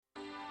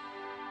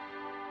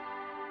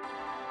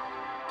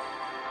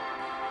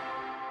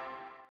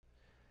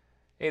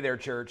Hey there,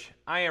 church.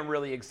 I am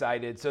really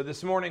excited. So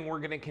this morning we're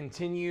going to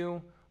continue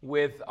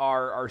with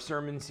our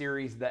sermon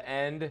series, The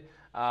End,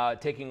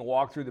 taking a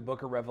walk through the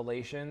book of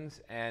Revelations.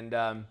 And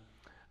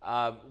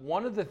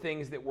one of the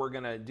things that we're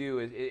going to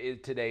do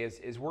today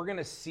is we're going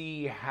to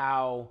see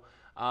how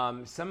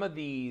some of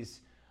these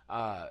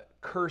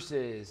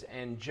curses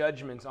and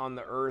judgments on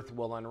the earth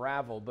will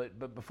unravel.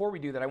 But before we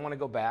do that, I want to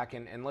go back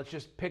and let's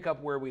just pick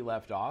up where we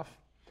left off.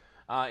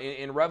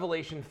 In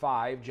Revelation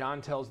 5,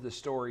 John tells the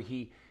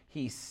story.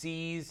 He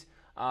sees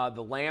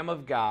the Lamb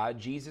of God,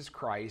 Jesus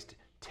Christ,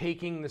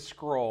 taking the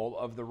scroll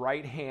of the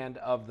right hand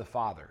of the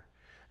Father.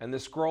 And the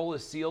scroll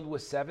is sealed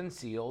with 7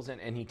 seals,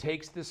 and he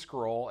takes the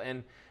scroll,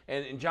 and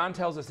John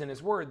tells us in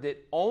his word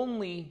that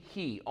only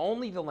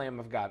the Lamb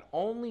of God,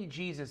 only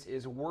Jesus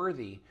is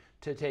worthy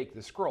to take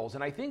the scrolls.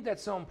 And I think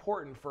that's so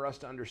important for us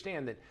to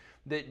understand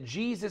that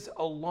Jesus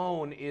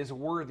alone is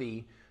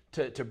worthy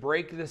to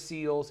break the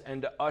seals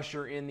and to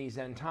usher in these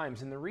end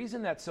times. And the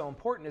reason that's so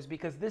important is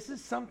because this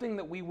is something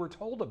that we were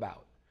told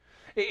about.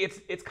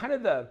 It's kind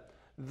of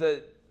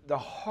the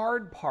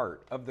hard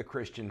part of the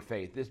Christian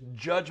faith, this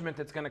judgment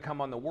that's going to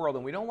come on the world.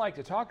 And we don't like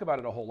to talk about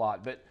it a whole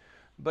lot,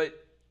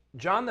 but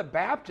John the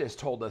Baptist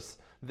told us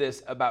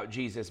this about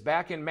Jesus.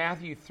 Back in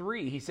Matthew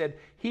 3, he said,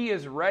 "He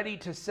is ready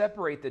to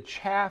separate the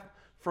chaff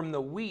from the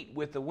wheat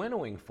with the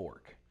winnowing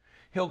fork.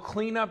 He'll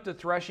clean up the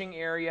threshing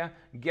area,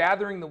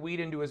 gathering the wheat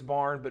into his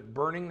barn, but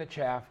burning the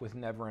chaff with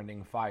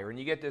never-ending fire." And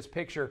you get this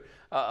picture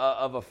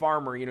of a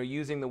farmer,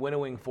 using the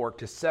winnowing fork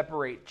to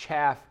separate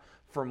chaff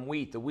from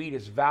wheat. The wheat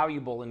is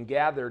valuable and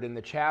gathered, and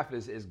the chaff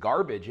is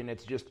garbage, and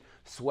it's just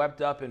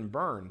swept up and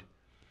burned.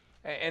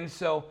 And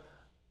so,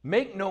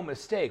 make no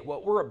mistake,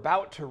 what we're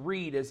about to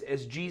read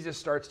as Jesus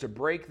starts to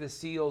break the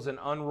seals and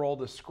unroll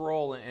the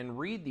scroll and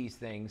read these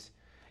things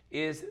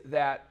is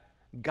that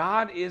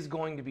God is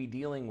going to be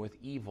dealing with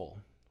evil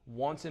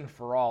once and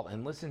for all.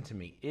 And listen to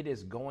me, it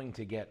is going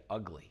to get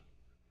ugly.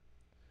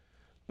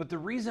 But the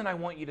reason I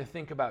want you to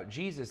think about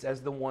Jesus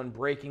as the one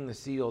breaking the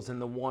seals and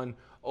the one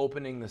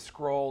opening the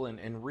scroll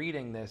and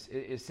reading this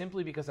is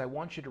simply because I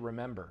want you to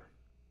remember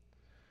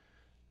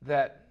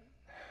that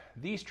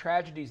these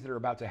tragedies that are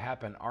about to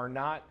happen are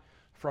not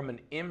from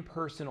an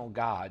impersonal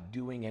God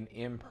doing an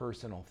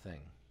impersonal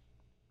thing.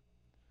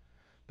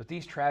 But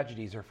these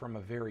tragedies are from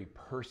a very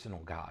personal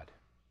God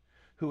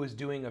who is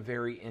doing a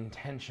very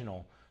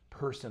intentional,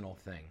 personal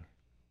thing.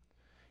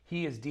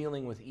 He is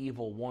dealing with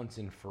evil once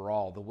and for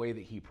all, the way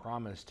that he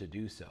promised to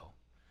do so.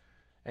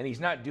 And he's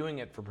not doing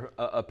it from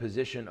a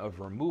position of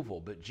removal,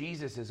 but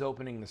Jesus is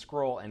opening the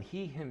scroll, and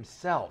he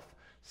himself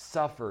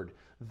suffered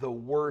the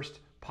worst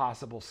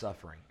possible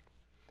suffering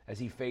as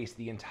he faced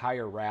the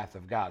entire wrath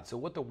of God. So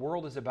what the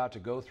world is about to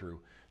go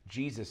through,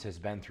 Jesus has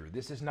been through.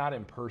 This is not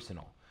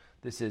impersonal.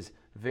 This is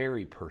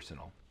very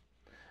personal.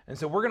 And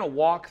so we're going to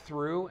walk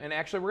through, and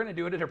actually we're going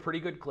to do it at a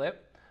pretty good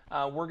clip.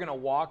 We're going to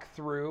walk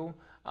through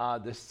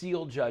the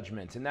seal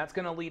judgments, and that's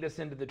going to lead us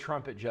into the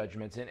trumpet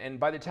judgments. And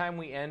by the time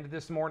we end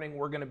this morning,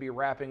 we're going to be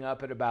wrapping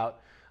up at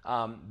about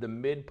the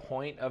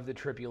midpoint of the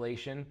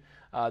tribulation,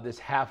 this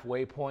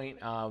halfway point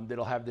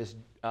that'll have this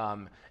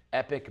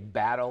epic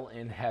battle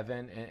in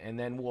heaven, and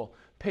then we'll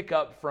pick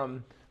up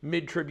from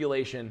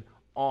mid-tribulation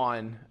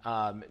on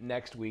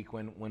next week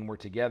when we're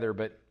together.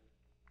 But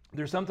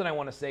there's something I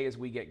want to say as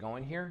we get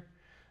going here.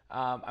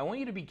 I want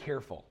you to be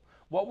careful.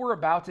 What we're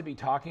about to be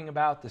talking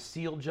about, the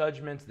seal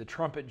judgments, the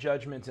trumpet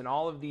judgments, and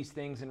all of these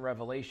things in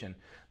Revelation,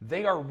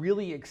 they are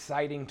really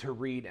exciting to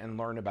read and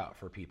learn about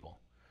for people.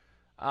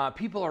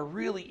 People are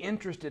really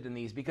interested in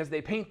these because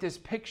they paint this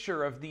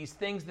picture of these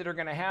things that are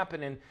going to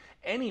happen, and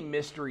any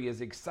mystery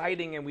is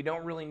exciting and we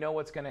don't really know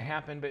what's going to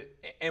happen,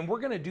 and we're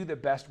going to do the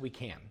best we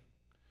can.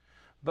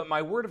 But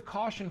my word of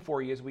caution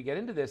for you as we get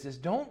into this is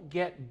don't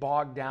get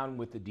bogged down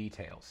with the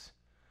details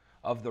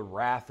of the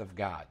wrath of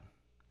God.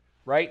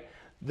 Right?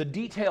 The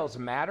details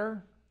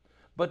matter,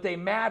 but they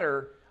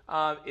matter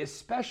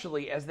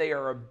especially as they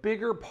are a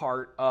bigger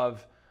part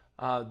of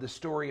the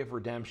story of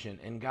redemption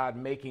and God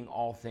making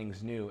all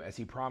things new as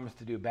he promised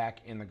to do back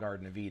in the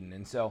Garden of Eden.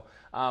 And so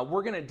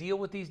we're going to deal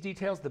with these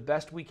details the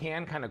best we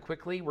can kind of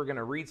quickly. We're going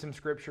to read some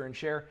scripture and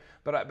share,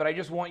 but I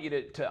just want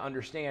you to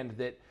understand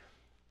that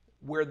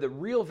where the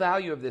real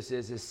value of this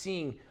is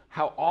seeing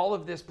how all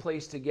of this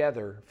plays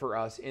together for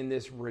us in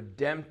this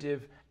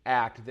redemptive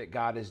act that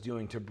God is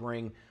doing to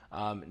bring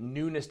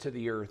newness to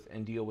the earth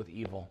and deal with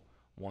evil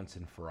once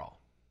and for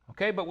all.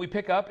 Okay, but we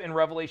pick up in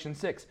Revelation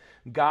 6.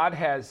 God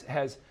has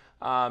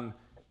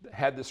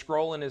had the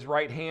scroll in his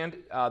right hand,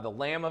 the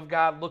Lamb of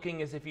God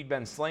looking as if he'd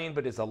been slain,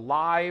 but is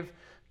alive,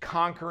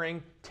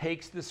 conquering,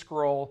 takes the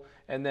scroll,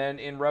 and then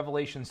in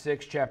Revelation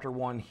 6, chapter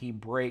 1, he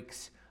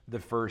breaks the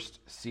first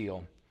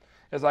seal.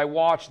 As I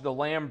watched, the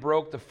Lamb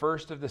broke the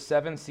first of the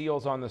 7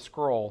 seals on the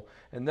scroll,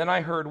 and then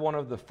I heard one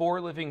of the 4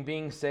 living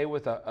beings say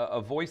with a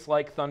voice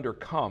like thunder,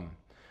 "Come."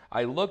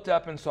 I looked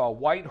up and saw a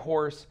white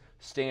horse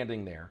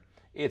standing there.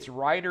 Its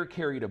rider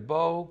carried a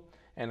bow,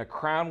 and a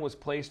crown was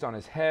placed on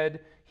his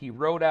head. He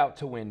rode out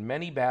to win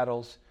many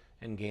battles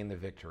and gain the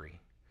victory.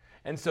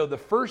 And so the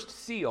first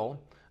seal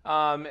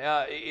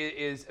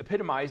is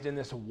epitomized in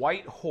this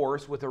white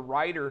horse with a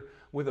rider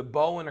with a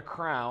bow and a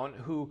crown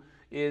who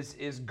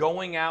is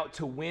going out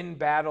to win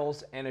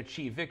battles and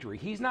achieve victory.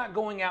 He's not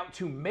going out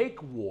to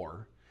make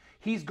war.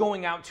 He's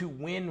going out to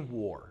win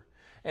war.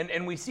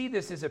 And we see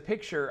this as a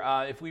picture,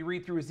 if we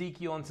read through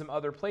Ezekiel and some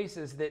other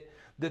places,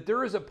 that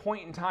there is a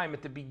point in time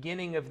at the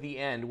beginning of the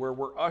end where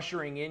we're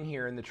ushering in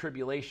here in the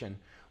tribulation,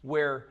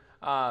 where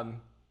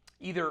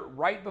either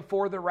right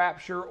before the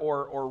rapture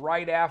or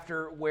right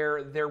after,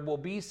 where there will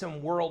be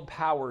some world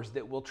powers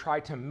that will try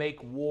to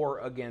make war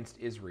against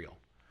Israel.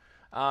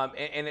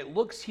 And it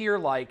looks here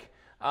like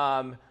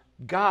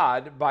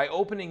God, by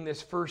opening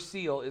this first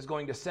seal, is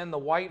going to send the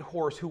white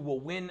horse who will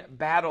win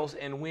battles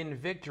and win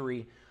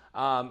victory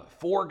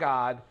for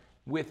God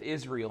with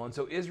Israel. And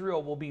so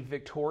Israel will be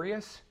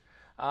victorious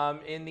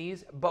in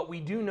these. But we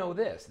do know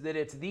this, that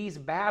it's these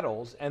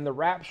battles and the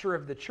rapture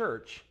of the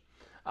church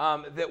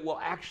that will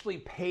actually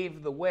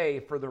pave the way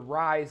for the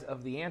rise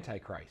of the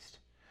Antichrist.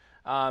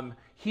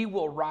 He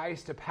will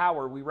rise to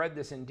power. We read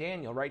this in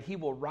Daniel, right? He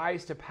will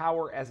rise to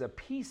power as a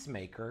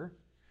peacemaker,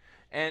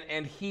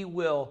 and he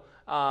will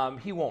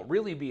he won't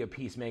really be a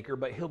peacemaker,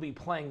 but he'll be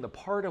playing the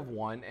part of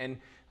one, and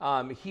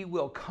he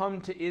will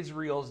come to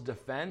Israel's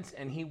defense,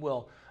 and he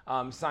will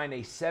sign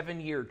a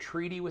 7-year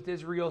treaty with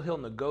Israel. He'll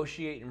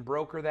negotiate and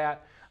broker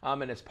that,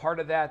 and as part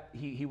of that,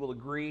 he will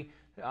agree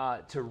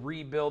to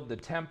rebuild the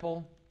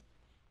temple,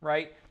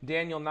 right?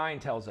 Daniel 9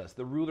 tells us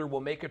the ruler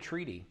will make a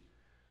treaty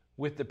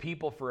with the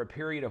people for a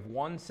period of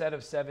one set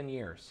of 7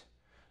 years.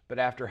 But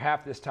after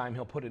half this time,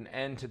 he'll put an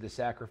end to the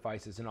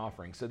sacrifices and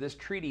offerings. So this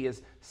treaty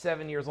is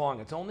 7 years long.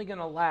 It's only going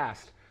to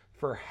last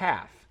for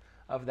half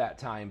of that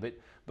time.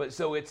 But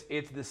so it's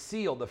the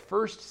seal, the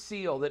first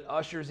seal that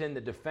ushers in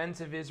the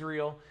defense of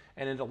Israel,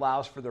 and it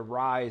allows for the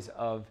rise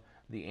of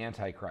the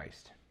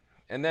Antichrist.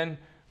 And then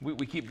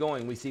we keep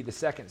going. We see the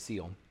second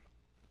seal.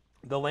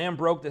 The Lamb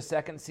broke the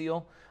second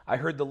seal. I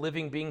heard the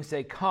living being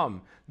say,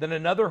 "Come." Then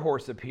another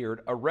horse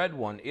appeared, a red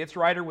one. Its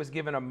rider was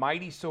given a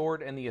mighty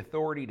sword and the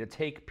authority to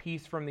take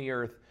peace from the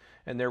earth,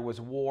 and there was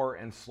war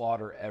and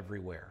slaughter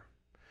everywhere.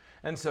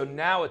 And so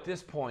now at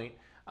this point,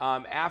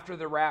 after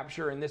the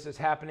rapture, and this is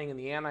happening, and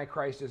the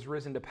Antichrist has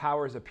risen to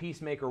power as a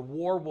peacemaker,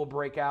 war will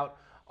break out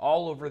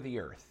all over the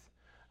earth.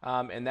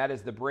 And that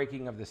is the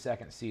breaking of the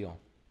second seal.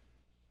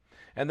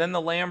 And then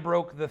the Lamb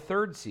broke the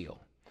third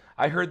seal.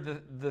 I heard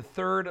the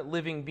third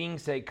living being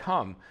say,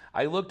 "Come."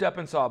 I looked up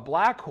and saw a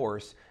black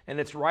horse, and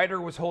its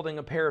rider was holding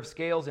a pair of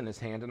scales in his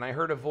hand. And I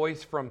heard a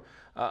voice from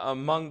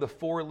among the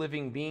four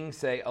living beings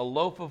say, "A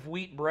loaf of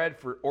wheat bread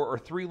or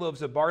 3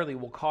 loaves of barley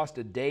will cost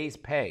a day's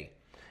pay.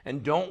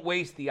 And don't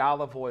waste the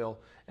olive oil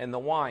and the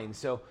wine."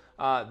 So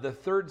the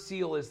third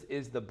seal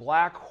is the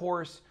black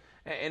horse,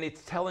 and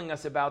it's telling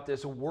us about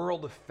this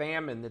world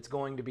famine that's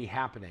going to be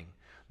happening.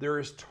 There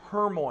is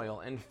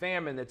turmoil and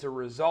famine that's a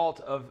result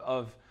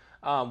of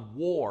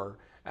war,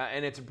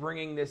 and it's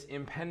bringing this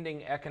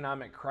impending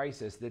economic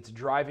crisis that's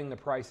driving the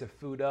price of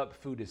food up.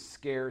 Food is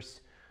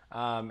scarce,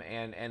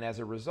 and as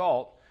a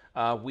result,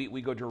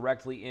 we go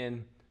directly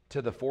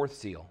into the fourth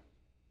seal.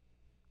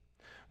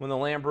 When the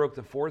Lamb broke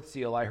the fourth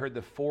seal, I heard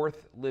the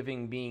fourth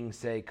living being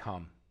say,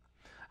 "Come."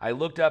 I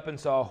looked up and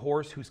saw a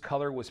horse whose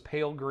color was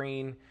pale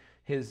green.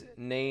 His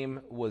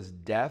name was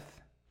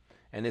Death,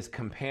 and his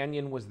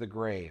companion was the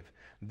grave.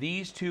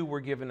 These two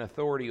were given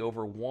authority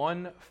over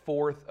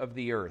 1/4 of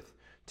the earth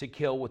to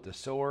kill with the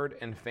sword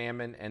and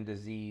famine and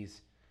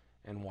disease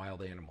and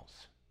wild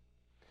animals.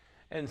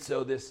 And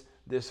so this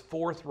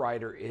fourth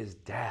rider is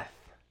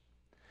death,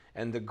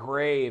 and the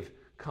grave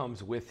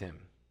comes with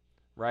him,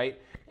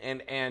 right?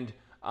 And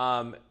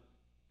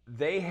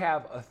they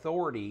have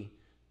authority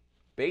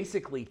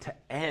basically to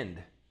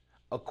end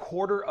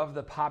 1/4 of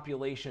the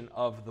population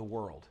of the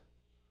world.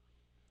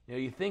 You know,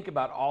 you think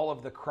about all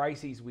of the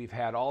crises we've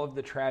had, all of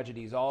the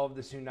tragedies, all of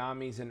the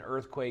tsunamis and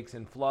earthquakes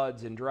and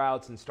floods and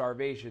droughts and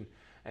starvation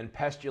and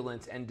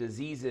pestilence and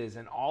diseases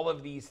and all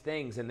of these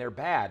things, and they're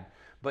bad.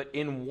 But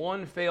in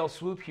one fell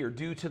swoop here,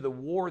 due to the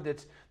war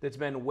that's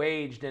been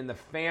waged and the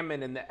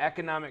famine and the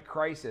economic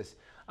crisis,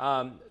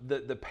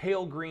 the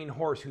pale green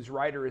horse whose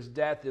rider is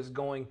Death is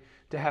going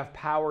to have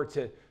power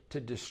to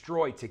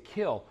destroy, to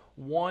kill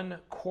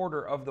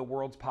 1/4 of the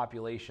world's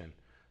population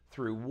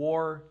through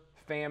war,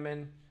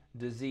 famine,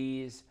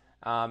 disease,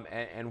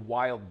 and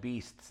wild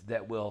beasts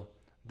that will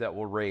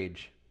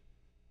rage.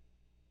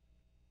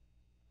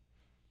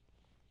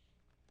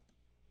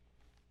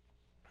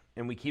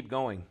 And we keep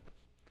going.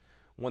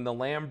 When the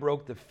Lamb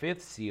broke the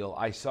fifth seal,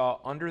 I saw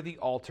under the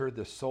altar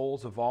the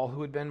souls of all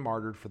who had been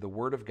martyred for the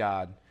word of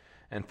God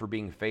and for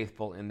being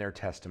faithful in their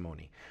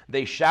testimony.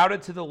 They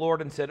shouted to the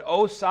Lord and said,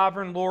 "O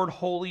sovereign Lord,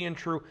 holy and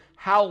true,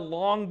 how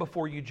long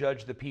before you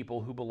judge the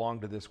people who belong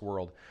to this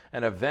world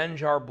and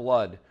avenge our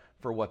blood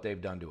for what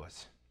they've done to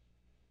us?"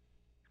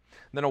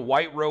 Then a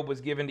white robe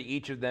was given to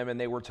each of them, and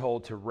they were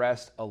told to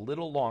rest a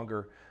little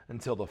longer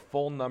until the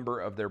full number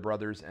of their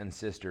brothers and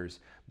sisters,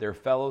 their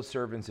fellow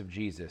servants of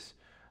Jesus,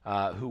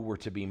 who were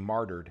to be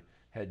martyred,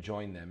 had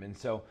joined them. And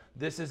so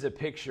this is a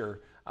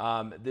picture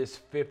this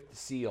fifth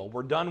seal.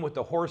 We're done with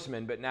the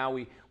horsemen, but now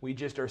we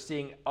just are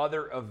seeing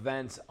other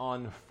events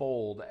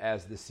unfold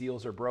as the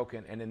seals are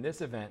broken. And in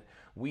this event,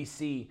 we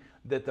see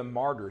that the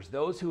martyrs,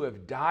 those who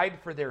have died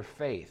for their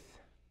faith,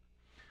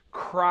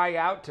 cry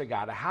out to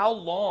God. How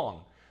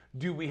long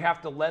do we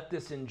have to let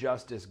this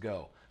injustice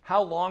go?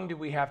 How long do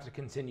we have to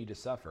continue to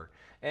suffer?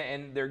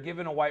 And they're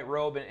given a white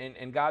robe,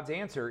 and God's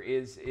answer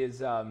is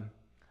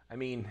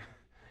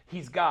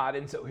He's God,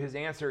 and so his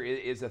answer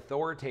is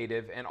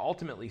authoritative and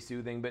ultimately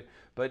soothing,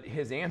 but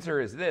his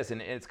answer is this,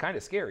 and it's kind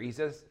of scary. He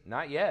says,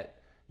 not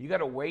yet. You got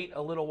to wait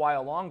a little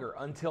while longer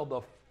until the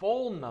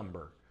full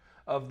number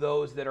of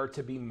those that are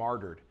to be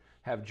martyred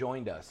have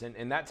joined us.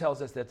 And that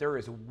tells us that there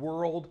is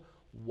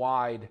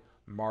worldwide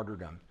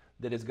martyrdom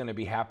that is going to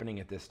be happening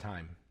at this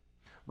time.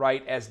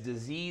 Right? As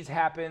disease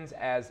happens,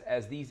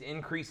 as these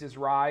increases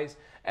rise,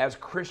 as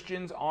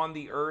Christians on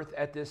the earth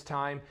at this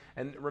time,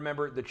 and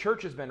remember, the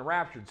church has been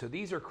raptured, so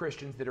these are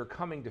Christians that are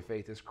coming to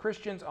faith. As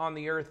Christians on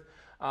the earth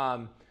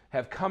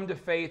have come to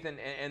faith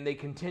and they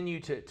continue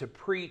to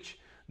preach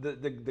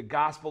the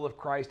gospel of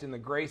Christ and the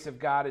grace of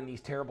God in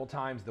these terrible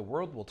times, the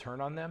world will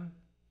turn on them,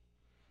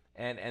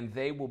 and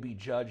they will be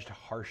judged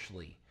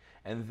harshly,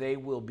 and they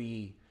will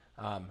be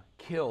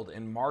killed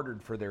and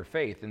martyred for their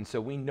faith. And so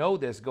we know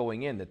this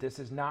going in, that this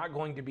is not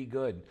going to be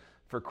good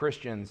for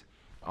Christians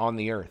on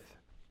the earth.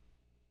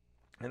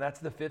 And that's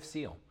the fifth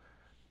seal.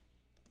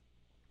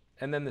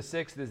 And then the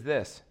sixth is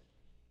this.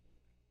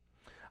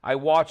 I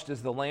watched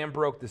as the Lamb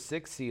broke the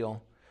sixth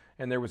seal,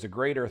 and there was a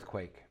great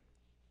earthquake.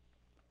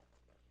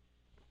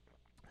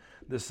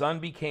 The sun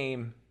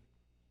became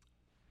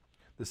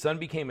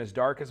as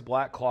dark as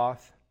black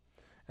cloth,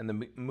 and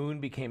the moon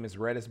became as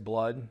red as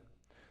blood.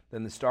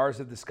 Then the stars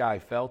of the sky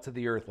fell to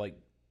the earth like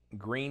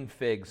green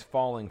figs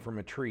falling from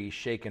a tree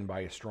shaken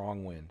by a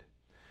strong wind.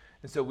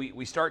 And so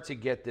we start to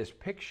get this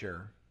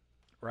picture,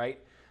 right,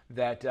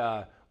 that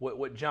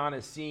what John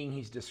is seeing,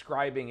 he's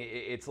describing,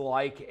 it's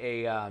like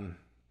a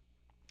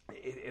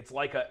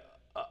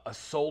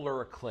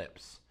solar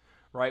eclipse,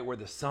 right, where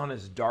the sun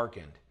is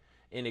darkened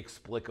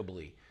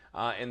inexplicably.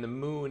 And the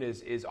moon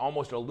is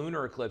almost a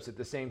lunar eclipse at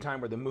the same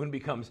time, where the moon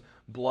becomes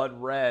blood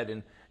red,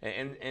 and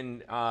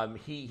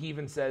he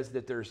even says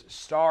that there's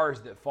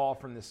stars that fall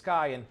from the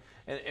sky.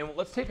 And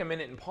let's take a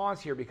minute and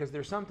pause here, because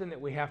there's something that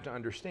we have to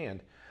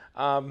understand.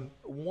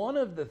 One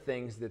of the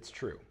things that's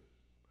true,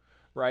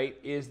 right,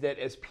 is that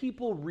as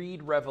people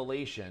read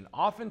Revelation,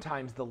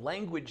 oftentimes the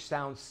language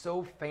sounds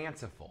so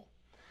fanciful,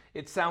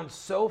 it sounds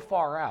so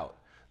far out,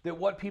 that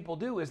what people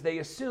do is they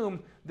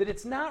assume that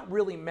it's not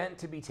really meant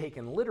to be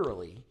taken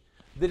literally,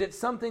 that it's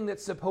something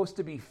that's supposed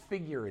to be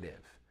figurative,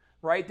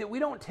 right? That we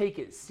don't take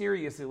it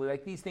seriously,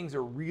 like these things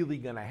are really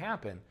going to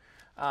happen,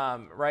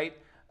 right?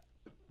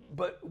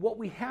 But what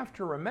we have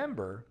to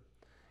remember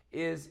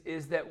is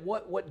that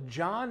what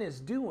John is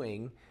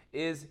doing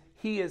is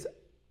he is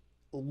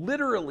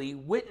literally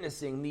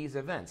witnessing these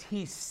events.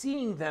 He's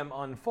seeing them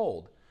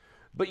unfold.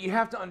 But you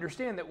have to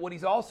understand that what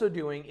he's also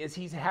doing is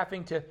he's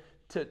having to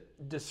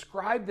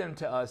describe them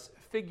to us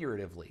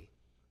figuratively,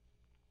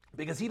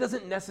 because he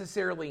doesn't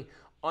necessarily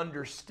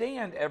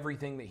understand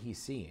everything that he's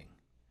seeing,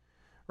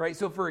 right?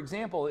 So for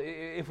example,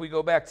 if we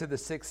go back to the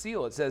sixth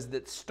seal, it says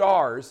that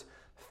stars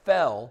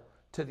fell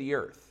to the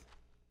earth,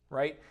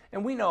 right?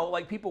 And we know,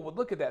 like, people would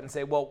look at that and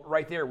say, well,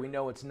 right there we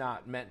know it's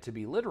not meant to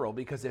be literal,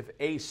 because if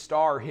a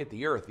star hit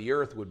the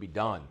earth would be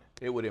done.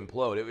 It would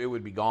implode. It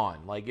would be gone.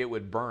 Like, it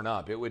would burn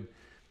up. It would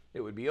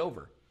be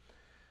over.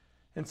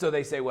 And so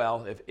they say,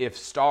 well, if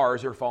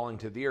stars are falling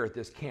to the earth,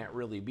 this can't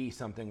really be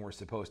something we're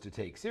supposed to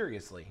take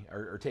seriously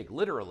or take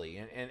literally.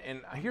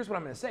 And here's what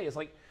I'm going to say. Is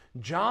like,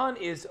 John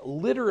is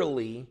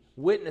literally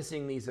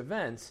witnessing these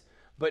events,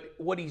 but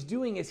what he's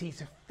doing is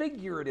he's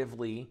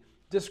figuratively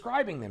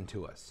describing them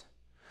to us.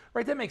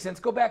 Right? That makes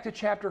sense. Go back to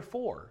chapter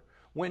 4,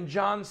 when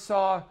John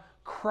saw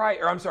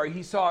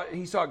he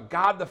saw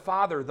God the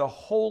Father, the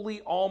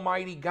holy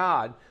almighty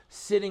God,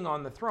 sitting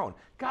on the throne.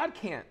 God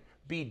can't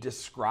be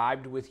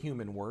described with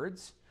human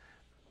words.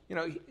 You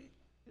know,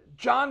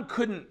 John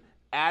couldn't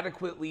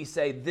adequately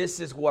say, this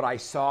is what I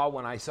saw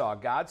when I saw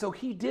God. So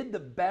he did the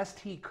best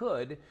he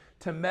could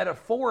to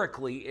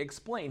metaphorically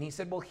explain. He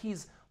said, well,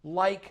 he's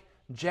like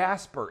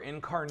jasper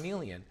and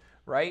carnelian,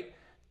 right?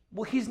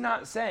 Well, he's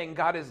not saying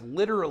God is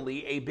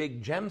literally a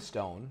big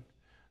gemstone,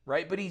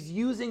 right? But he's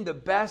using the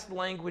best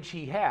language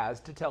he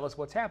has to tell us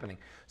what's happening.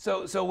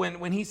 So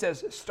when he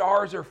says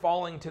stars are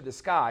falling to the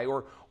sky,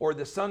 or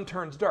the sun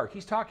turns dark,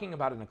 he's talking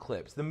about an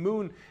eclipse. The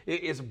moon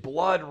is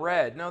blood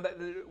red. No,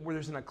 where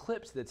there's an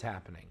eclipse that's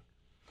happening.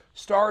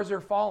 Stars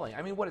are falling.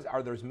 I mean,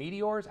 are those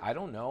meteors? I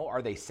don't know.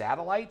 Are they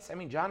satellites? I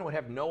mean, John would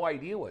have no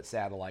idea what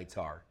satellites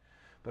are.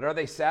 But are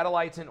they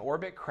satellites in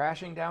orbit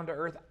crashing down to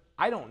Earth?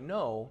 I don't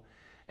know.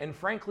 And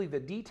frankly, the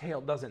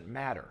detail doesn't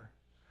matter.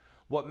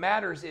 What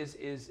matters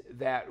is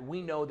that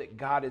we know that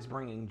God is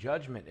bringing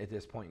judgment at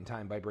this point in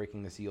time by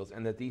breaking the seals,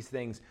 and that these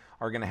things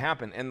are going to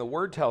happen. And the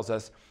Word tells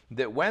us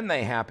that when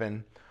they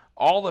happen,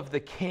 All of the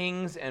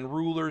kings and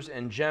rulers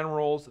and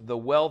generals, the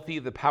wealthy,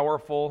 the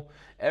powerful,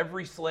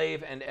 every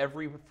slave and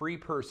every free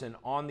person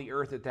on the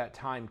earth at that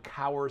time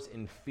cowers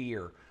in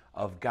fear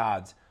of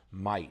God's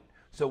might.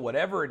 So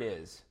whatever it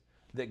is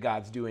that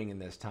God's doing in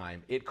this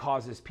time, it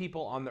causes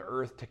people on the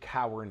earth to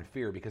cower in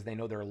fear because they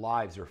know their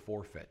lives are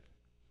forfeit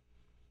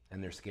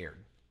and they're scared.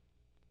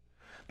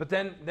 But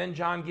then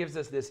John gives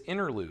us this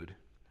interlude,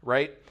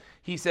 right?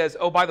 He says,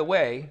 oh, by the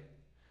way,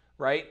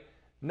 right,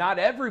 not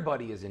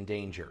everybody is in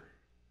danger.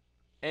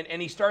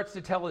 And he starts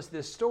to tell us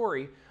this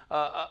story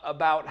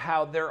about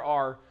how there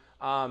are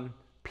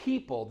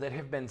people that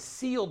have been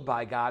sealed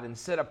by God and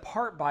set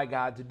apart by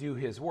God to do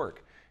his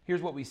work.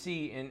 Here's what we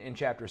see in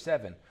chapter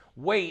 7.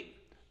 Wait,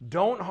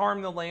 don't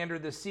harm the land or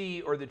the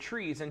sea or the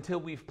trees until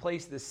we've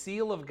placed the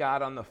seal of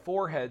God on the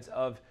foreheads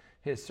of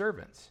his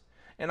servants.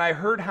 And I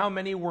heard how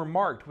many were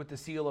marked with the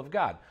seal of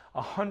God.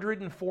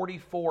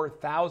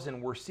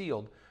 144,000 were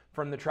sealed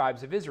from the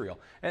tribes of Israel.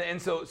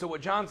 And so what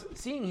John's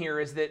seeing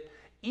here is that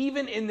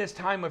even in this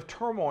time of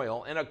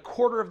turmoil and a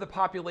quarter of the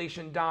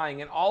population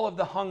dying and all of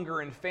the hunger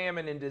and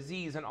famine and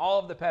disease and all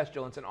of the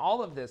pestilence and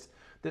all of this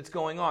that's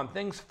going on,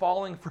 things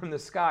falling from the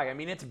sky. I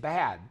mean, it's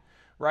bad,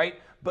 right?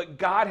 But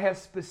God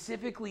has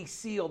specifically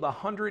sealed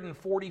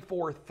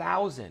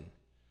 144,000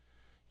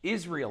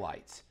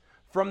 Israelites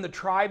from the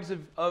tribes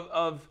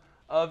of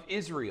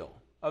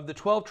Israel, of the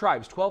 12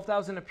 tribes,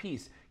 12,000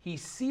 apiece. He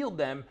sealed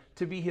them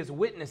to be his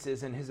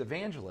witnesses and his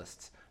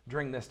evangelists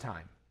during this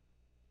time,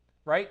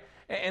 right?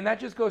 And that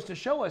just goes to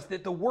show us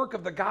that the work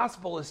of the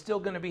gospel is still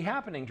going to be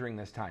happening during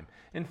this time.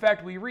 In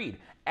fact, we read,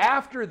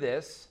 after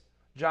this,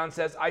 John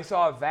says, I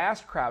saw a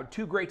vast crowd,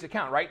 too great to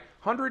count, right?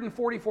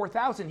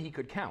 144,000 he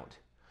could count.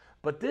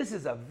 But this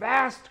is a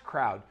vast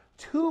crowd,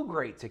 too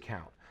great to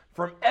count,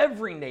 from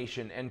every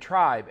nation and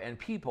tribe and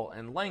people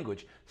and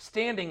language,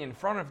 standing in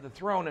front of the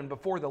throne and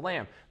before the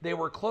Lamb. They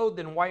were clothed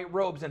in white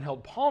robes and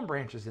held palm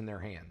branches in their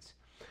hands.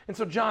 And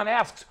so John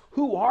asks,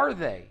 who are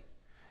they?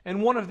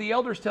 And one of the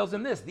elders tells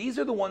him this: these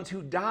are the ones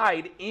who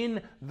died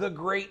in the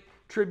great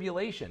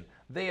tribulation.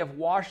 They have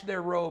washed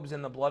their robes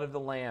in the blood of the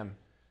Lamb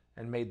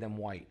and made them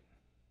white.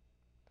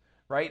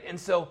 Right? And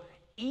so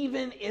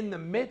even in the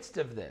midst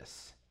of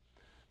this,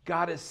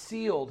 God has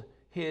sealed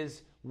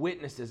his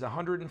witnesses,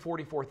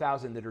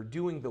 144,000 that are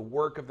doing the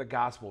work of the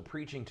gospel,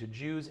 preaching to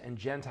Jews and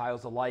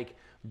Gentiles alike,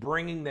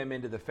 bringing them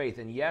into the faith.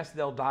 And yes,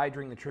 they'll die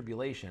during the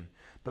tribulation,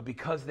 but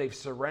because they've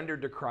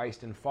surrendered to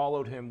Christ and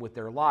followed him with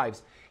their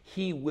lives,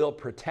 he will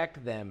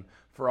protect them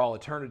for all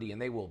eternity, and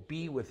they will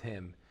be with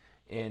him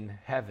in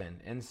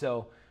heaven. And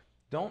so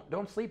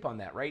don't sleep on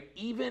that, right?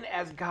 Even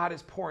as God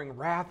is pouring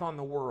wrath on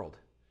the world,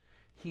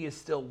 he is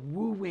still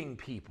wooing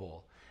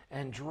people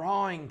and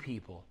drawing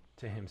people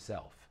to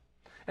himself.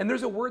 And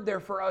there's a word there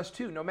for us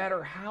too. No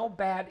matter how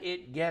bad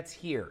it gets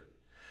here,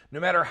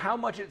 no matter how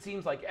much it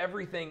seems like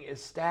everything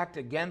is stacked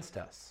against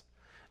us,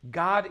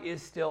 God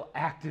is still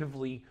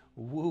actively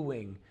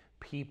wooing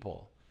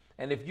people.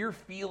 And if you're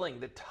feeling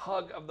the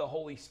tug of the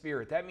Holy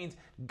Spirit, that means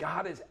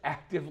God is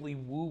actively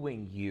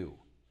wooing you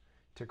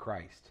to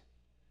Christ.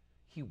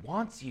 He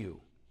wants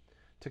you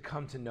to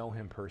come to know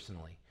him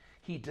personally.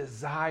 He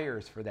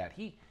desires for that.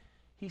 He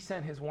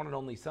sent his one and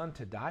only Son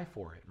to die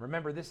for it.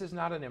 Remember, this is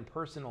not an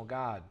impersonal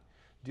God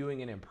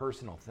doing an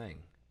impersonal thing.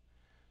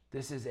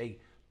 This is a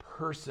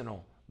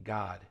personal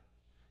God.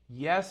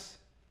 Yes,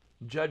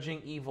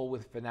 judging evil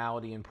with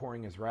finality and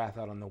pouring his wrath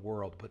out on the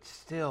world, but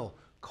still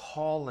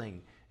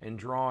calling and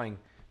drawing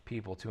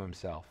people to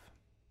himself.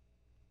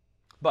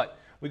 But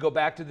we go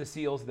back to the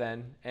seals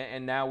then,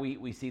 and now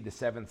we see the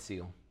seventh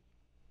seal.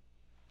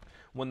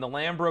 When the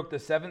Lamb broke the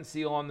seventh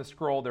seal on the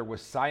scroll, there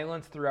was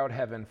silence throughout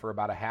heaven for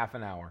about a half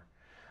an hour.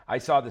 I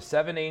saw the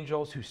seven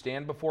angels who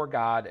stand before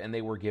God, and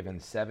they were given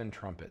seven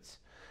trumpets.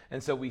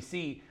 And so we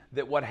see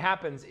that what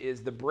happens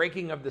is the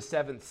breaking of the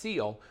seventh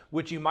seal,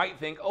 which you might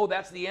think, oh,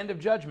 that's the end of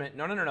judgment.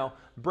 No.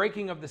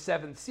 Breaking of the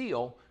seventh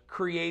seal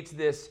creates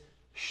this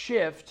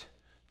shift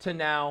to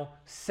now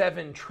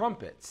seven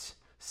trumpets.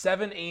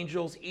 Seven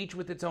angels, each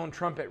with its own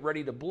trumpet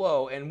ready to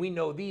blow. And we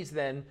know these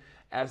then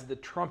as the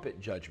trumpet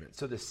judgment.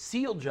 So the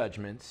seal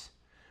judgments,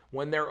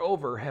 when they're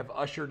over, have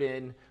ushered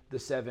in the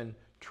seven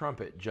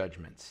trumpet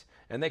judgments.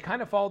 And they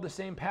kind of follow the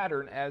same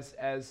pattern as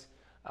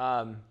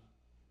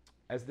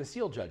the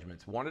seal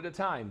judgments. One at a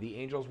time, the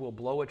angels will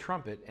blow a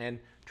trumpet and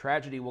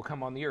tragedy will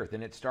come on the earth.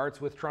 And it starts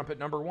with trumpet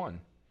number 1.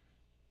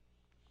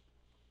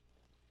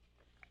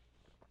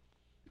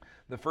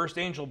 The first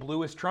angel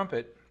blew his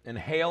trumpet, and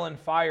hail and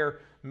fire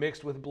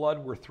mixed with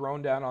blood were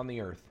thrown down on the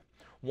earth.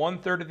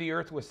 1/3 of the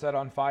earth was set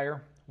on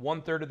fire,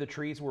 1/3 of the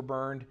trees were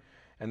burned,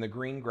 and the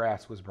green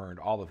grass was burned,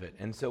 all of it.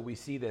 And so we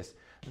see this,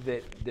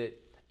 that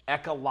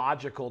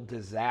ecological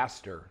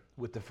disaster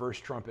with the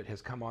first trumpet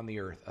has come on the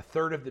earth.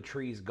 1/3 of the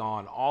trees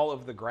gone, all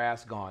of the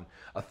grass gone.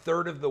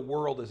 1/3 of the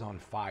world is on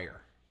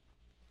fire.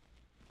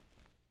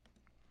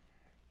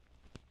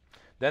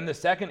 Then the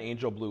second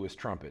angel blew his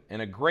trumpet, and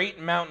a great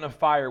mountain of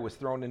fire was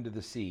thrown into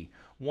the sea.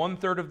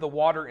 1/3 of the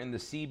water in the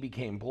sea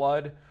became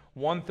blood.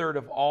 1/3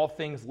 of all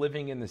things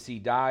living in the sea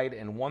died,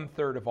 and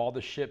 1/3 of all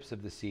the ships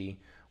of the sea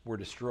were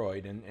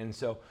destroyed. And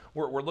so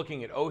we're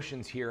looking at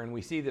oceans here, and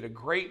we see that a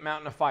great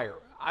mountain of fire,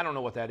 I don't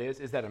know what that is.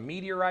 Is that a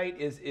meteorite?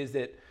 Is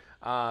it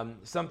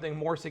something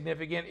more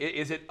significant?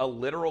 Is it a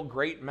literal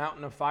great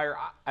mountain of fire?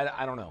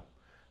 I don't know,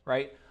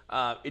 right?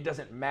 It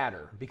doesn't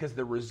matter, because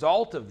the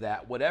result of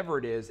that, whatever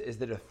it is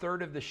that a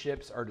third of the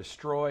ships are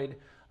destroyed,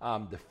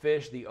 the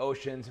fish, the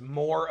oceans,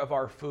 more of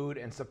our food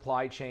and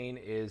supply chain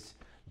is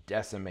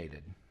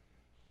decimated.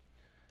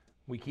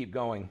 We keep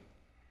going.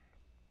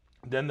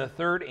 Then the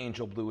third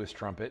angel blew his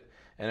trumpet,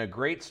 and a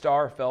great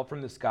star fell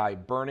from the sky,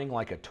 burning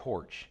like a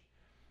torch.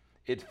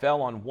 It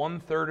fell on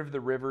 1/3 of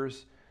the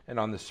rivers and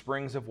on the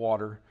springs of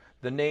water.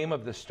 The name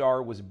of the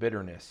star was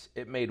bitterness.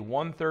 It made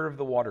 1/3 of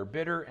the water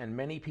bitter, and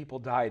many people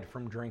died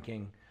from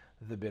drinking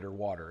the bitter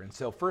water. And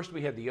so first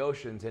we have the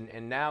oceans,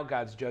 and now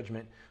God's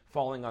judgment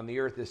falling on the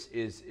earth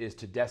is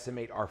to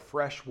decimate our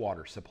fresh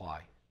water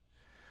supply.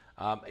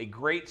 A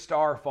great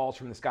star falls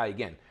from the sky.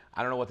 Again,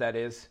 I don't know what that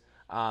is.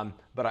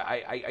 But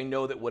I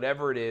know that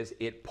whatever it is,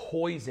 it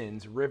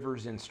poisons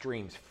rivers and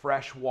streams,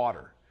 fresh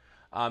water,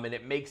 and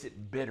it makes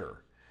it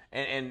bitter.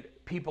 And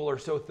people are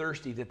so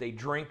thirsty that they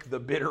drink the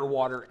bitter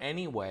water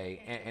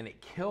anyway, and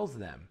it kills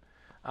them.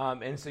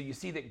 And so you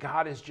see that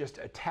God is just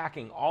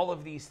attacking all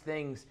of these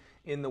things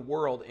in the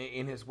world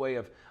in his way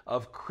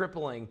of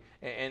crippling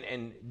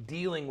and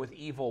dealing with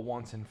evil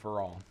once and for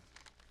all.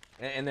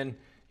 And then,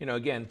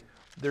 again,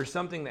 there's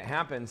something that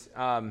happens.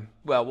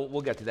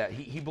 We'll get to that.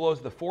 He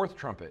blows the fourth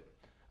trumpet.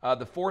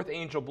 The fourth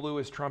angel blew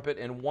his trumpet,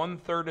 and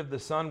 1/3 of the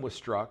sun was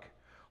struck,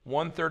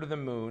 1/3 of the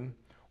moon,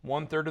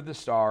 1/3 of the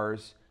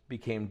stars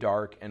became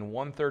dark, and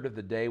 1/3 of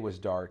the day was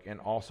dark, and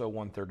also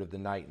 1/3 of the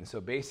night. And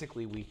so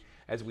basically,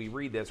 as we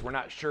read this, we're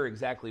not sure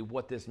exactly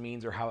what this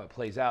means or how it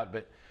plays out,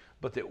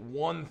 but that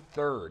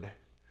 1/3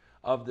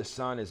 of the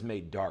sun is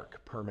made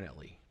dark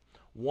permanently.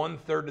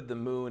 1/3 of the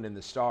moon and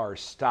the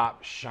stars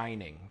stop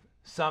shining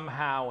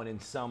somehow and in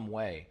some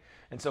way.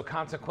 And so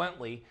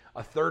consequently,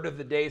 1/3 of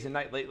the days and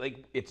night,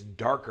 like it's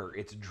darker,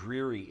 it's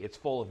dreary, it's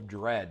full of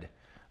dread.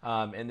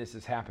 And this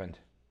has happened.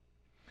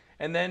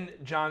 And then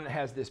John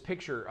has this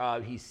picture.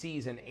 He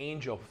sees an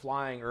eagle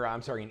flying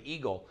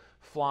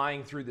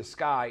through the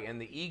sky. And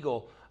the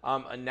eagle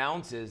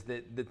announces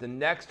that the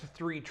next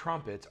 3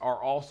 trumpets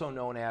are also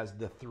known as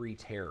the 3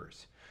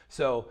 terrors.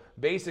 So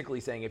basically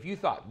saying, if you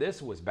thought this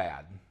was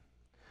bad,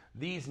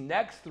 these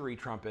next 3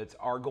 trumpets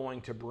are going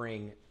to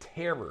bring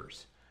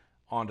terrors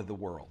onto the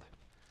world.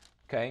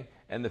 Okay,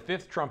 and the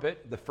 5th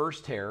trumpet, the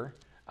first terror,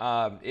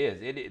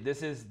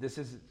 this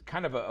is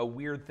kind of a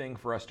weird thing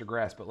for us to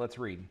grasp, but let's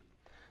read.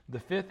 The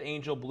 5th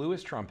angel blew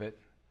his trumpet,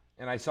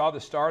 and I saw the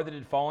star that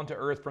had fallen to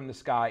earth from the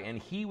sky,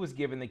 and he was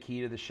given the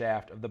key to the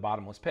shaft of the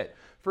bottomless pit.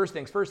 First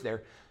things first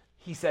there,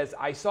 he says,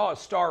 I saw a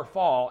star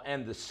fall,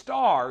 and the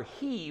star,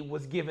 he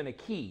was given a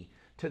key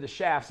to the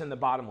shafts in the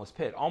bottomless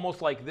pit.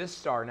 Almost like this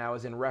star now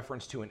is in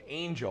reference to an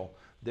angel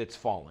that's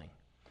falling.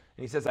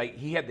 And he says,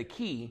 he had the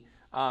key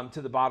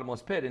to the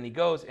bottomless pit, and he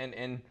goes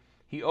and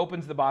he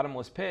opens the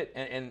bottomless pit,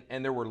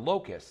 and there were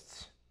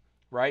locusts,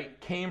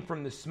 right, came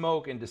from the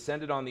smoke and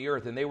descended on the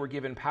earth, and they were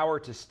given power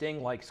to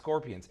sting like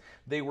scorpions.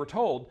 They were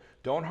told,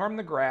 don't harm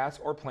the grass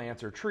or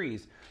plants or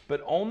trees,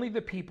 but only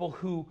the people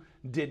who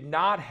did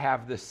not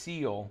have the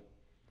seal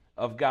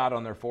of God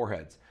on their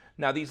foreheads.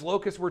 Now these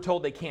locusts were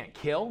told they can't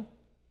kill,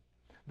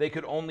 they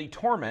could only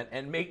torment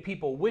and make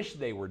people wish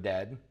they were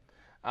dead.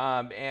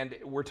 And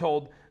we're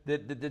told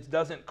that this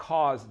doesn't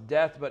cause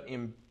death but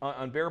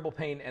unbearable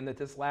pain, and that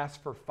this lasts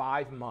for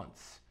 5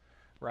 months,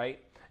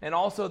 right? And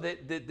also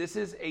that this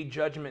is a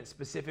judgment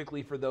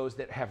specifically for those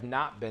that have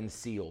not been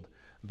sealed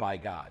by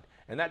God.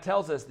 And that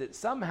tells us that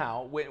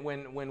somehow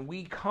when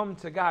we come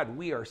to God,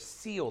 we are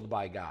sealed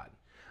by God.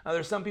 Now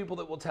there's some people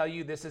that will tell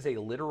you this is a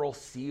literal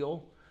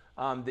seal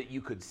that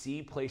you could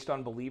see placed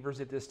on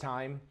believers at this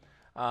time.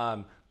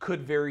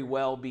 Could very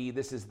well be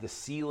this is the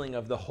sealing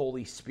of the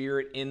Holy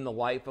Spirit in the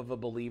life of a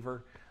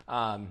believer.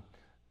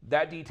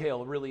 That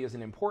detail really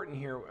isn't important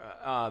here.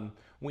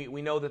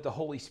 We know that the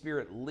Holy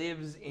Spirit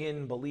lives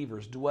in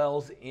believers,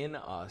 dwells in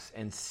us,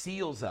 and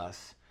seals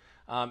us.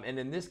 And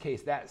in this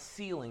case, that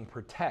sealing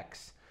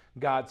protects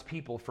God's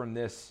people from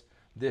this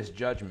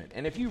judgment.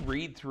 And if you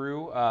read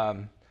through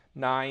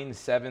 9,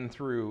 7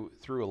 through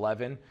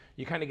 11,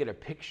 you kind of get a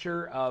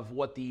picture of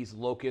what these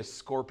locust,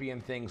 scorpion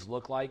things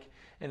look like.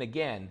 And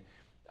again,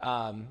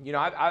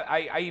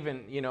 I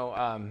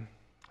even,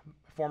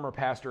 former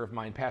pastor of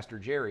mine, Pastor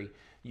Jerry,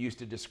 used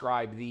to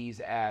describe these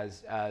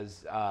as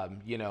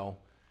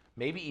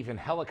maybe even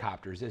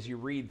helicopters. As you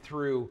read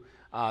through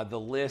the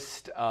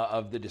list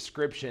of the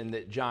description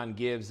that John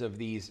gives of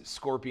these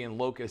scorpion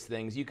locust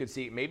things, you could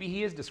see maybe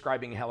he is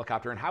describing a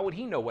helicopter, and how would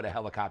he know what a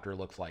helicopter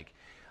looks like?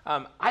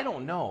 I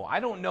don't know. I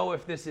don't know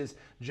if this is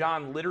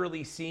John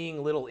literally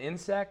seeing little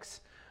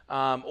insects,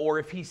 or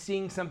if he's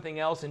seeing something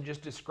else and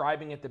just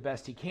describing it the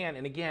best he can.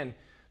 And again,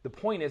 the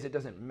point is, it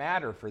doesn't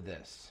matter for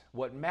this.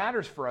 What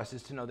matters for us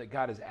is to know that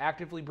God is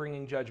actively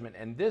bringing judgment,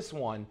 and this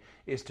one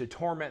is to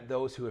torment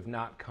those who have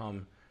not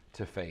come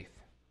to faith.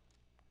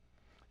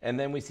 And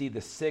then we see the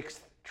 6th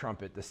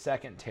trumpet, the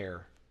second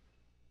terror.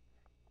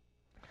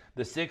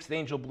 The sixth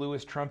angel blew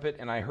his trumpet,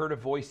 and I heard a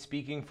voice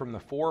speaking from the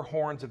four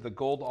horns of the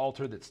gold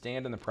altar that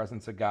stand in the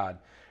presence of God.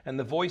 And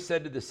the voice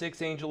said to the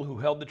sixth angel who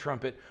held the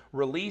trumpet,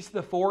 "Release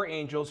the four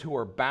angels who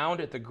are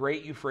bound at the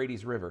great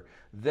Euphrates River."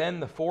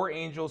 Then the four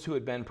angels who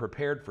had been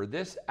prepared for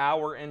this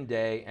hour and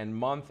day and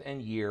month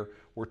and year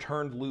were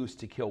turned loose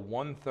to kill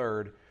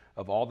 1/3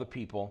 of all the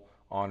people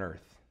on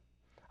earth.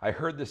 I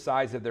heard the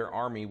size of their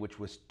army, which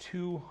was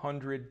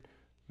 200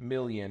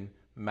 million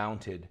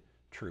mounted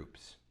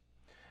troops.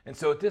 And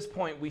so at this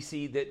point, we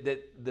see that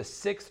the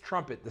sixth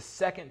trumpet, the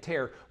second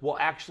terror, will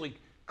actually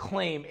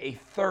claim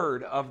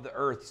 1/3 of the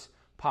earth's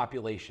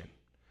population.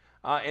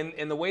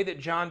 And the way that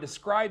John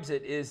describes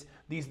it is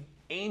these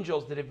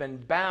angels that have been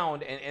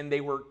bound and they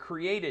were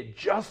created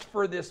just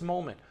for this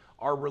moment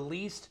are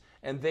released,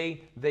 and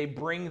they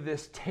bring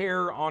this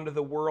terror onto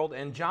the world.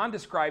 And John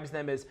describes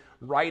them as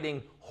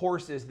riding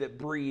horses that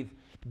breathe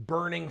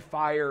burning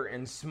fire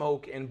and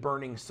smoke and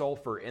burning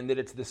sulfur, and that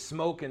it's the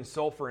smoke and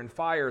sulfur and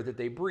fire that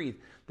they breathe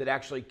that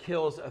actually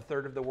kills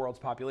 1/3 of the world's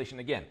population.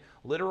 Again,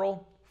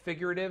 literal,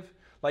 figurative,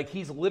 like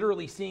he's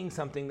literally seeing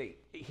something that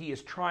he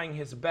is trying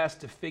his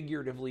best to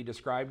figuratively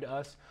describe to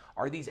us.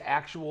 Are these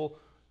actual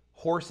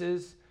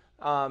horses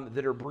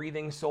that are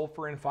breathing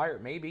sulfur and fire?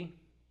 Maybe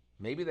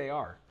they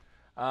are.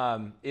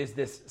 Is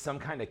this some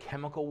kind of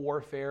chemical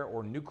warfare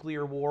or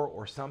nuclear war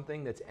or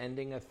something that's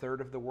ending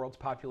 1/3 of the world's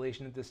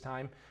population at this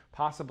time?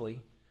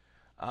 Possibly.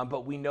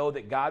 But we know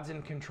that God's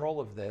in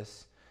control of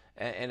this,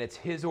 and it's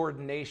his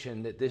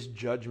ordination that this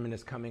judgment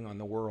is coming on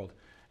the world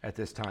at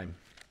this time.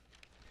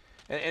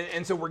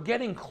 And so we're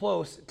getting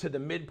close to the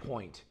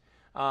midpoint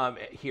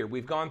here.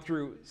 We've gone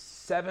through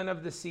 7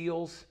 of the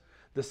seals.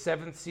 The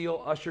 7th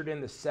seal ushered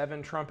in the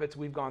 7 trumpets.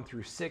 We've gone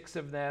through 6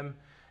 of them.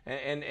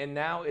 And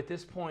now at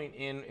this point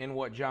in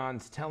what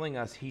John's telling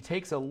us, he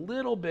takes a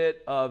little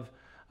bit of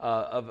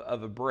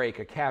a break,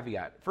 a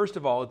caveat. First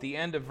of all, at the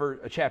end of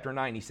chapter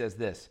 9, he says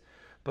this: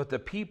 "But the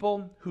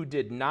people who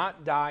did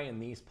not die in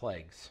these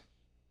plagues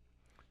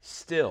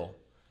still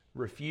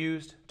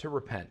refused to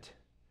repent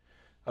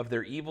of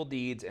their evil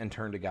deeds and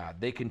turn to God.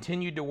 They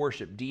continued to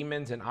worship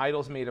demons and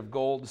idols made of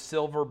gold,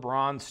 silver,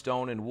 bronze,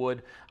 stone, and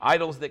wood,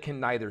 idols that can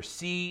neither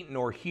see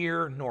nor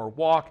hear nor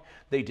walk.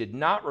 They did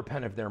not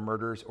repent of their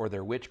murders or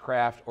their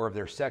witchcraft or of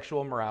their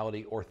sexual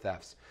immorality or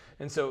thefts."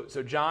 And so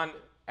John,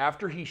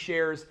 after he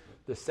shares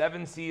the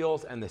 7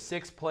 seals and the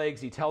 6 plagues,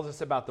 he tells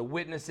us about the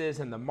witnesses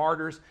and the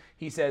martyrs.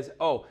 He says,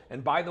 oh,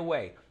 and by the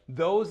way,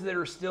 those that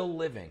are still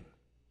living,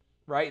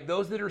 right?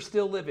 Those that are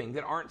still living,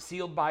 that aren't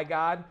sealed by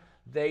God,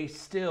 they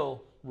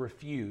still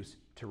refuse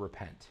to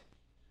repent.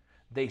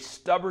 They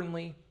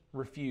stubbornly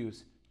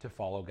refuse to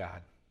follow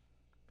God.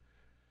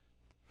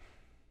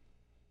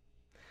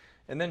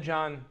 And then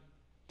John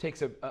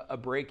takes a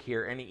break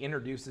here, and he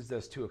introduces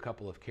us to a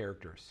couple of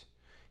characters.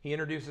 He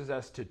introduces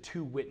us to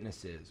 2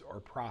 witnesses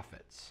or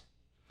prophets.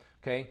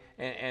 Okay,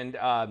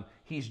 and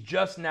he's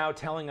just now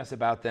telling us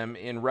about them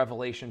in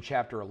Revelation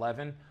chapter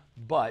 11,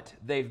 but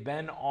they've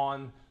been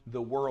on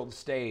the world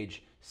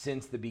stage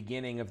since the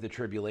beginning of the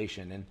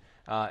tribulation.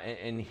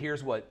 And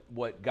here's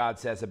what God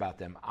says about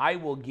them. "I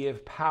will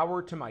give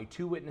power to my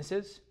 2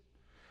 witnesses,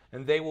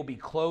 and they will be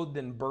clothed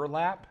in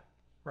burlap,"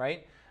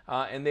 right?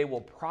 And they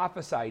will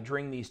prophesy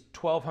during these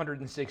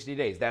 1,260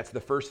 days. That's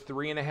the first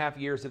 3.5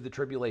 years of the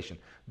tribulation.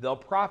 They'll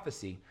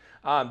prophesy.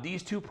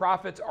 These 2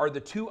 prophets are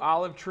the 2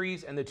 olive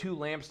trees and the 2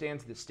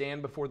 lampstands that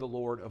stand before the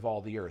Lord of all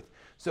the earth.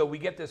 So we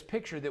get this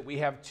picture that we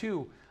have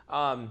 2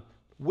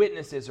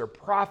 witnesses or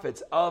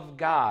prophets of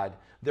God.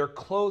 They're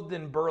clothed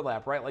in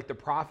burlap, right? Like the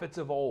prophets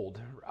of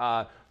old,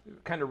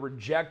 kind of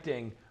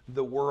rejecting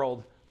the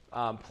world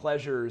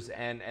pleasures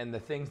and the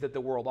things that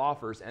the world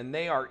offers. And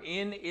they are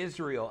in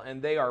Israel,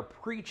 and they are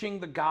preaching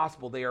the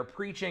gospel. They are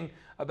preaching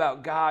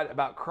about God,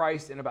 about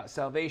Christ, and about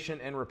salvation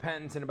and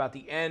repentance, and about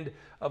the end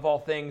of all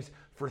things.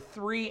 For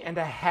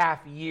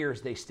 3.5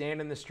 years, they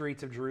stand in the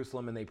streets of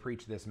Jerusalem and they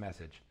preach this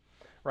message.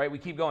 Right? We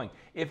keep going.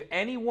 "If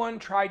anyone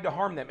tried to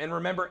harm them," and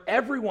remember,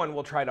 everyone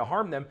will try to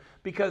harm them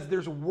because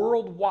there's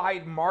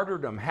worldwide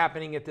martyrdom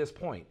happening at this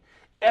point.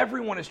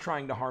 Everyone is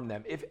trying to harm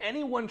them. "If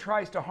anyone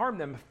tries to harm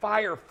them,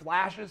 fire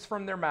flashes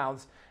from their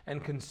mouths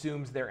and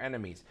consumes their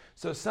enemies."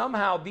 So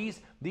somehow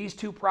these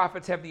 2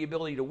 prophets have the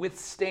ability to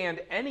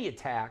withstand any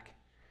attack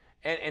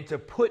and to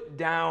put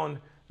down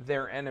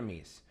their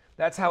enemies.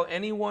 That's how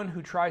anyone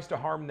who tries to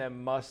harm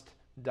them must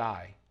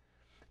die.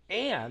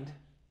 And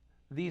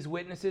these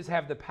witnesses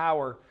have the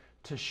power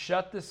to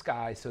shut the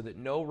sky so that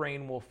no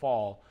rain will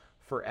fall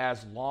for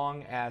as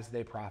long as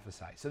they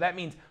prophesy. So that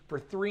means for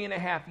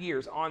 3.5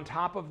 years, on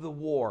top of the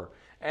war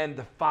and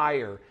the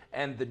fire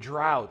and the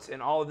droughts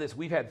and all of this,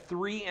 we've had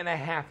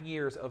 3.5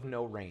 years of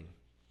no rain.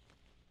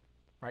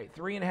 Right?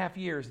 3.5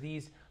 years,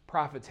 these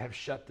prophets have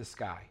shut the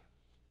sky.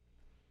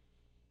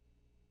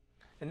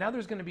 And now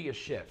there's going to be a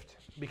shift.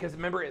 Because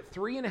remember, at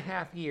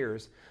 3.5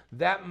 years,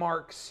 that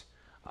marks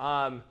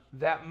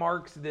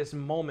this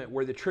moment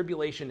where the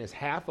tribulation is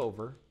half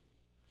over,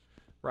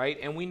 right?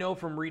 And we know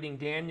from reading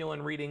Daniel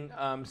and reading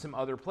some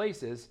other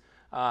places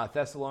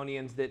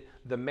Thessalonians that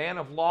the man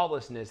of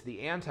lawlessness,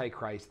 the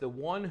Antichrist, the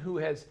one who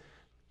has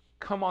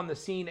come on the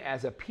scene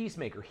as a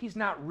peacemaker, he's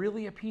not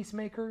really a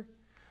peacemaker,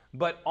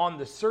 but on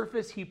the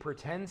surface he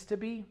pretends to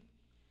be.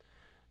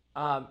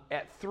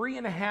 At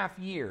 3.5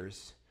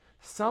 years,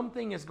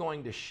 something is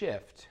going to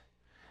shift,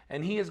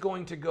 and he is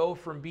going to go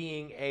from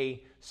being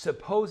a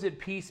supposed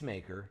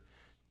peacemaker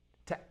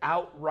to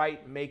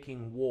outright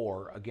making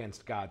war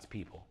against God's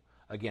people,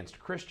 against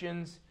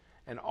Christians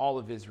and all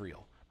of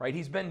Israel. Right?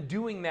 He's been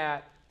doing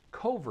that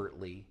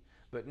covertly,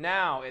 but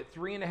now at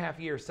 3.5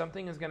 years,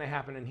 something is going to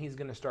happen, and he's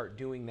going to start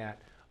doing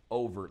that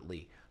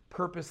overtly,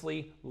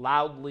 purposely,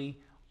 loudly,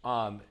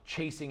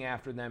 chasing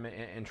after them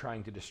and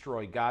trying to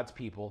destroy God's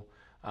people,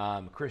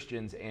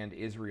 Christians and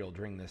Israel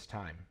during this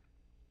time.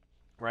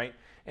 Right?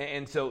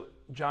 And so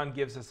John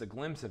gives us a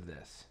glimpse of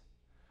this.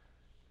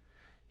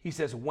 He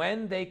says,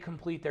 when they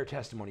complete their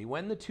testimony,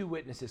 when the two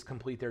witnesses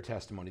complete their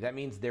testimony, that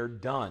means they're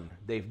done.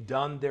 They've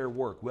done their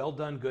work. Well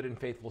done, good and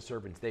faithful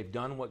servants. They've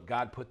done what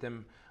God put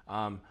them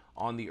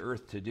on the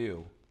earth to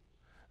do.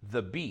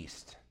 The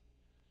beast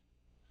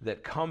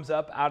that comes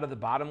up out of the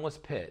bottomless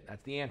pit,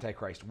 that's the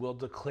Antichrist, will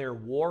declare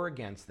war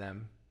against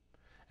them,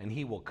 and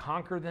he will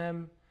conquer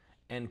them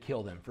and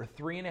kill them. For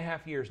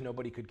 3.5 years,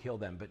 nobody could kill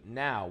them. But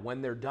now,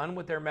 when they're done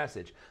with their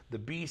message, the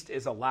beast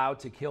is allowed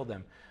to kill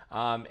them.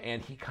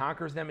 And he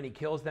conquers them and he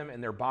kills them,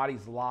 and their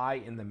bodies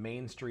lie in the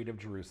main street of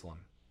Jerusalem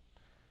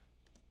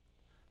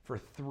for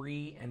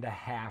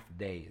 3.5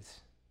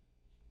 days.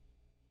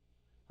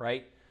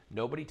 Right?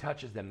 Nobody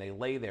touches them. They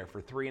lay there for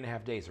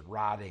 3.5 days,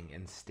 rotting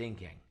and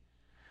stinking.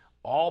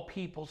 All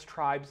peoples,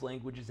 tribes,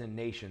 languages, and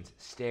nations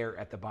stare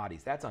at the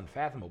bodies. That's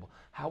unfathomable.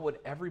 How would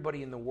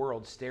everybody in the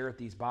world stare at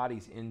these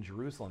bodies in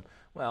Jerusalem?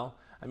 Well,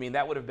 I mean,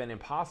 that would have been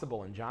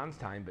impossible in John's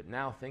time, but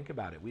now think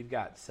about it. We've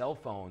got cell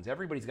phones.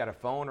 Everybody's got a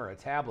phone or a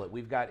tablet.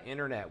 We've got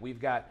internet.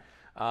 We've got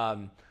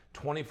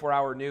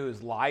 24-hour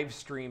news, live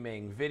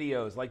streaming,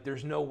 videos. Like,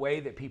 there's no way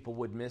that people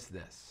would miss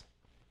this.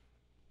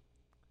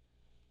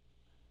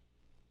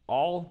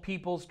 All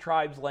peoples,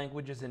 tribes,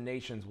 languages, and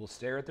nations will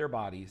stare at their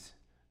bodies.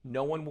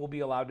 No one will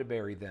be allowed to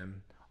bury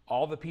them.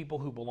 All the people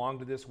who belong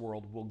to this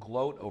world will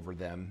gloat over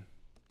them.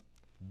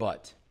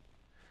 But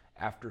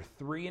after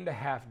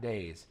 3.5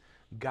 days,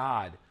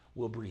 God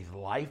will breathe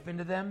life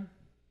into them,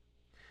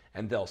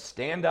 and they'll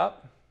stand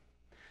up.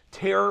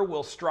 Terror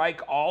will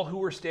strike all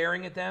who are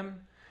staring at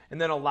them, and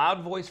then a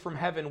loud voice from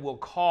heaven will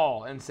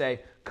call and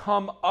say,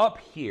 "Come up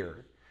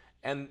here."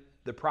 And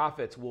the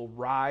prophets will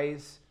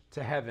rise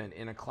to heaven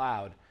in a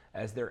cloud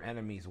as their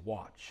enemies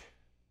watch.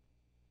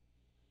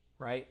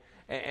 Right?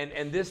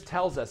 And this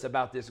tells us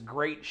about this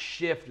great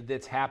shift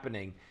that's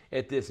happening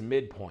at this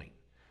midpoint,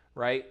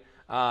 right?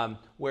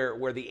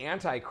 Where the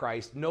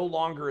Antichrist no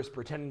longer is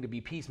pretending to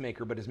be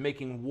peacemaker, but is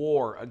making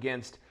war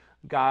against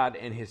God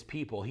and his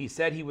people. He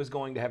said he was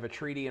going to have a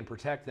treaty and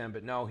protect them,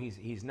 but no,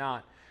 he's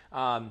not.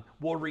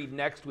 We'll read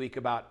next week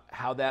about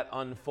how that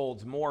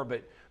unfolds more,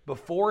 but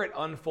before it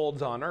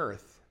unfolds on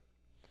earth,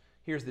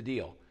 here's the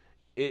deal.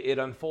 It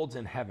unfolds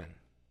in heaven.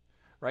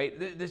 Right?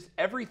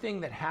 Everything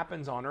that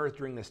happens on earth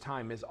during this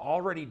time is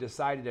already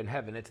decided in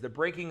heaven. It's the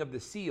breaking of the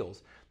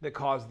seals that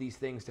cause these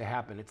things to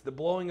happen. It's the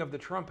blowing of the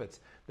trumpets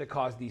that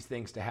cause these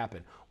things to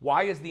happen.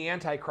 Why is the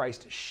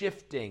Antichrist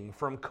shifting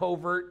from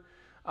covert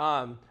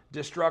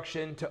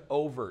destruction to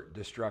overt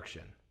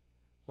destruction?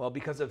 Well,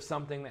 because of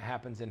something that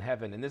happens in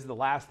heaven. And this is the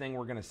last thing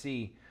we're going to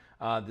see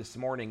this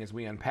morning as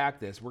we unpack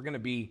this. We're going to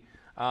be...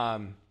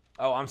 I'm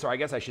sorry, I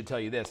guess I should tell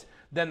you this.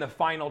 Then the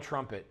final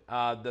trumpet,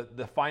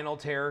 the final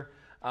terror...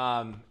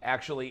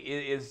 actually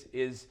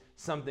is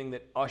something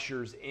that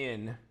ushers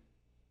in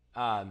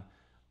a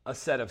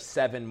set of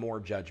 7 more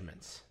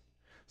judgments.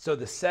 So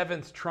the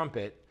 7th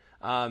trumpet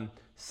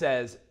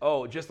says,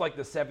 just like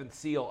the 7th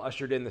seal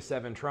ushered in the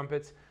 7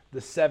 trumpets,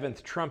 the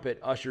 7th trumpet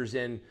ushers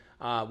in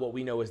what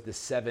we know as the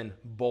 7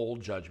 bowl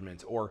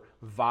judgments or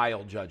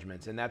vial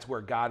judgments. And that's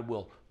where God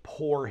will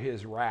pour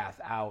his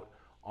wrath out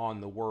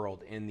on the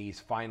world in these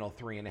final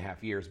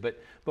 3.5 years.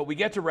 But we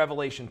get to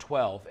Revelation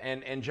 12,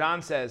 and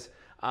John says,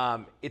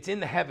 it's in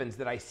the heavens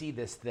that I see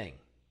this thing.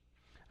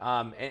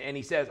 And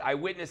he says, I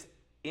witnessed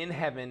in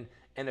heaven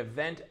an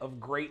event of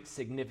great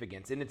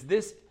significance. And it's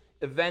this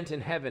event in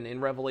heaven in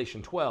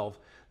Revelation 12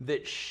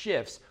 that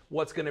shifts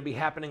what's going to be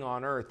happening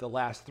on earth the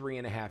last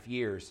 3.5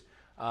 years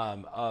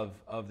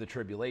of the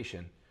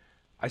tribulation.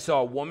 I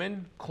saw a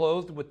woman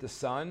clothed with the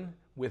sun,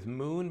 with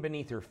moon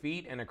beneath her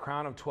feet, and a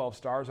crown of 12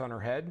 stars on her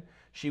head.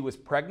 She was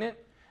pregnant,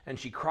 and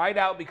she cried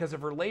out because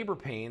of her labor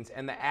pains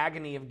and the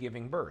agony of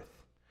giving birth.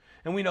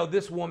 And we know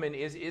this woman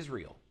is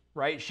Israel,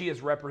 right? She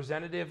is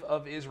representative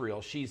of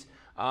Israel. She's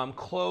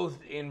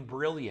clothed in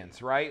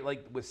brilliance, right?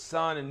 Like with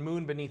sun and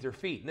moon beneath her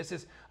feet. And this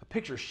is a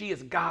picture. She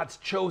is God's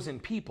chosen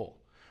people,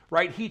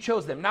 right? He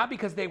chose them, not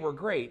because they were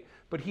great,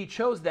 but he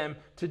chose them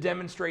to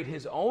demonstrate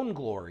his own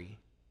glory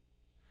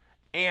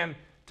and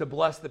to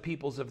bless the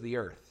peoples of the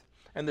earth.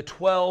 And the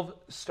 12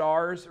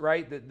 stars,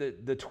 right?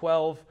 The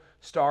 12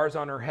 stars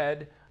on her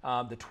head,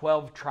 the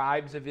 12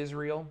 tribes of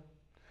Israel.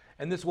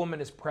 And this woman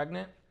is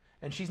pregnant.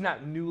 And she's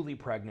not newly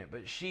pregnant,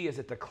 but she is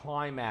at the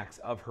climax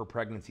of her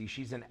pregnancy.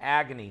 She's in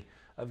agony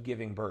of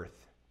giving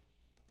birth.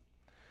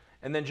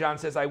 And then John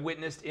says, I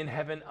witnessed in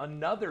heaven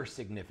another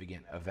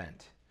significant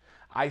event.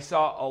 I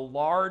saw a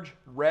large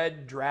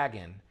red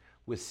dragon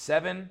with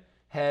 7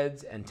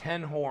 heads and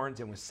 10 horns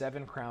and with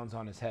 7 crowns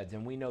on his heads.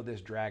 And we know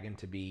this dragon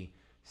to be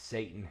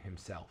Satan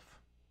himself.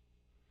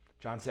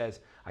 John says,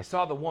 I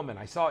saw the woman,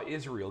 I saw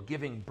Israel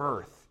giving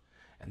birth,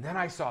 and then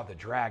I saw the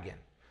dragon.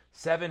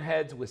 7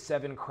 heads with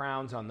 7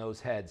 crowns on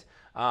those heads,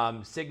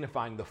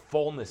 signifying the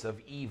fullness of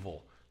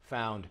evil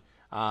found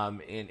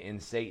in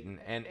Satan.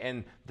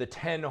 And the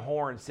 10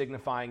 horns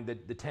signifying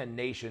the 10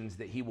 nations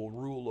that he will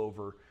rule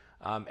over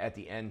at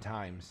the end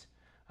times.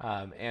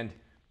 And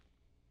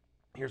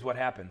here's what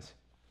happens.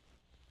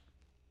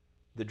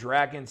 The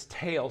dragon's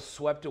tail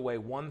swept away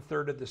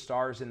 1/3 of the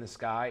stars in the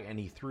sky, and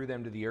he threw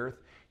them to the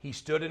earth. He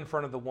stood in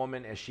front of the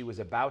woman as she was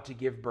about to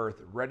give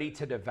birth, ready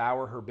to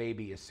devour her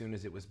baby as soon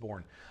as it was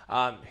born.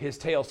 His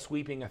tail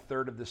sweeping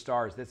 1/3 of the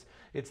stars.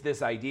 It's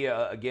this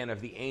idea, again, of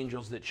the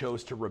angels that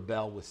chose to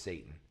rebel with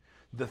Satan.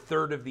 The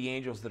 1/3 of the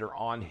angels that are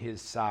on his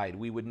side,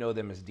 we would know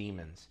them as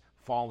demons,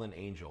 fallen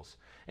angels.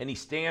 And he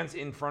stands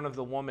in front of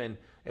the woman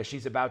as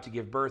she's about to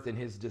give birth, and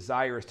his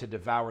desire is to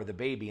devour the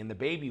baby. And the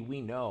baby,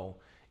 we know,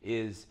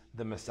 is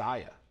the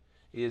Messiah,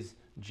 is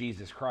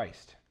Jesus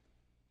Christ.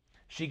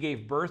 She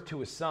gave birth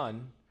to a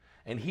son,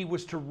 and he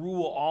was to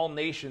rule all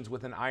nations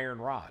with an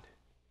iron rod,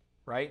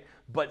 right?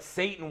 But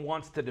Satan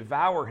wants to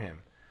devour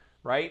him,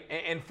 right?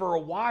 And for a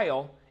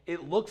while,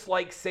 it looks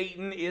like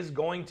Satan is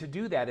going to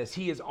do that as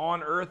he is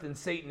on earth and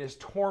Satan is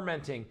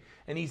tormenting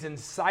and he's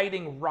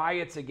inciting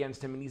riots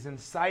against him and he's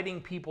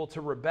inciting people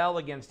to rebel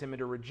against him and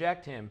to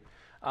reject him,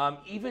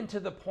 even to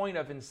the point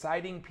of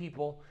inciting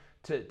people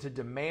to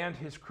demand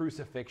his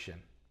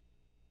crucifixion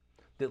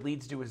that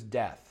leads to his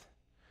death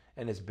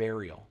and his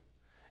burial.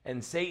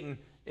 And Satan,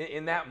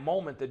 in that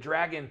moment, the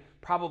dragon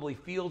probably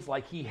feels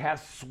like he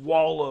has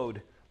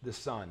swallowed the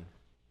son.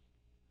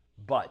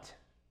 But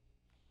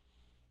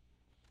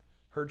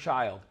her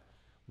child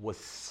was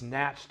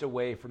snatched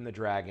away from the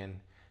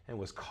dragon and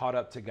was caught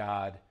up to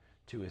God,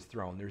 to his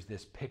throne. There's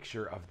this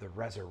picture of the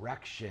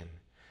resurrection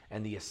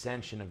and the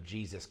ascension of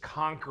Jesus,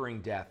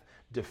 conquering death,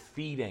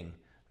 defeating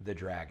the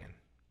dragon.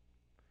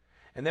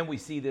 And then we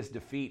see this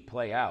defeat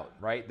play out,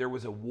 right? There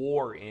was a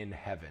war in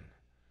heaven,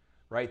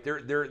 right?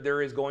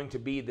 There is going to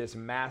be this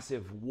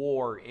massive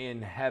war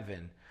in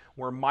heaven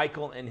where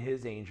Michael and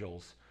his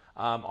angels,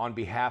 on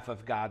behalf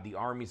of God, the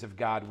armies of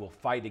God, will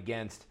fight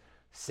against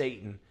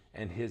Satan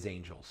and his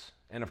angels.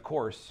 And of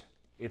course,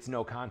 it's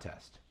no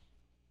contest.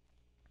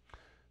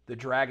 The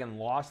dragon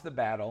lost the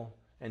battle,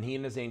 and he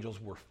and his angels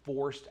were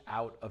forced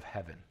out of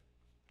heaven.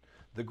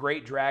 The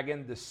great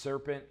dragon, the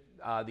serpent,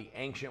 the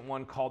ancient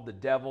one called the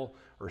devil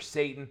or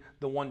Satan,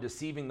 the one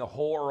deceiving the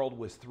whole world,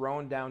 was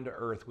thrown down to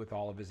earth with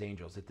all of his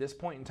angels. At this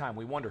point in time,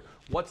 we wonder,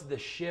 what's the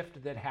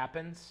shift that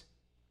happens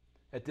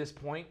at this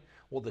point?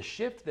 Well, the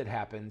shift that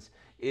happens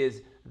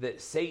is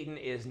that Satan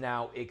is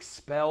now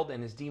expelled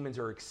and his demons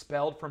are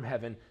expelled from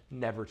heaven,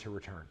 never to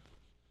return.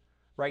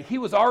 Right? He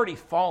was already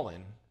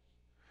fallen,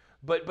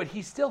 but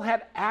he still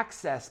had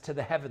access to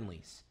the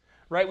heavenlies.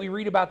 Right? We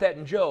read about that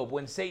in Job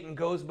when Satan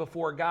goes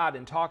before God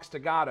and talks to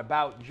God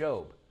about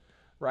Job.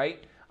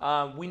 Right?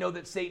 We know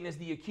that Satan is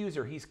the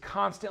accuser. He's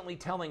constantly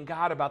telling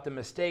God about the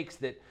mistakes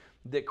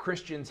that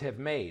Christians have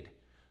made.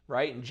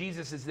 Right? And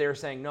Jesus is there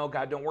saying, no,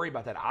 God, don't worry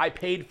about that. I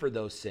paid for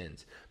those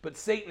sins. But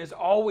Satan is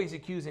always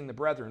accusing the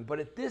brethren. But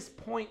at this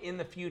point in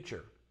the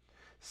future,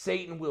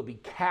 Satan will be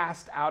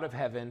cast out of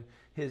heaven.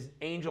 His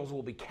angels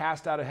will be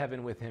cast out of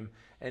heaven with him,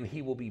 and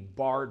he will be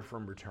barred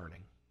from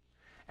returning.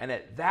 And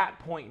at that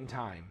point in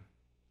time,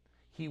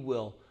 he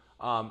will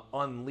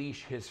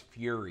unleash his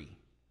fury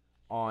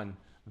on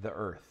the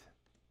earth.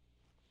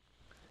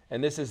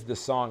 And this is the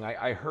song.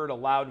 I heard a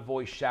loud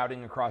voice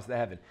shouting across the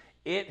heaven.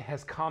 It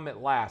has come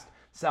at last.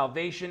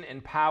 Salvation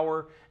and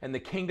power and the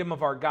kingdom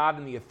of our God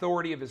and the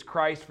authority of his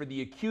Christ, for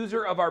the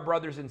accuser of our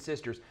brothers and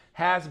sisters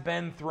has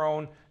been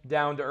thrown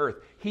down to earth.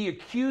 He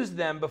accused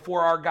them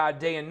before our God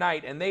day and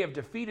night, and they have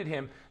defeated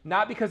him,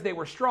 not because they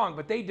were strong,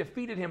 but they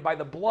defeated him by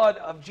the blood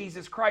of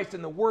Jesus Christ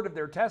and the word of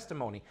their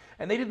testimony.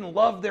 And they didn't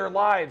love their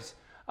lives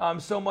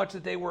so much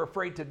that they were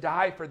afraid to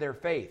die for their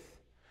faith.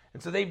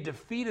 And so they've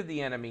defeated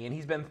the enemy, and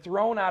he's been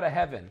thrown out of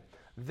heaven.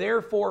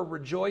 Therefore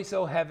rejoice,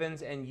 O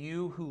heavens, and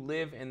you who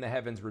live in the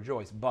heavens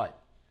rejoice. But,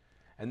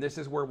 and this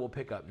is where we'll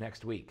pick up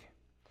next week,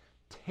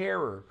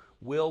 terror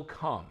will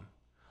come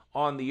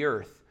on the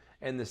earth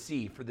and the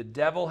sea, for the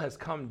devil has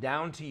come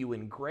down to you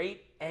in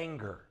great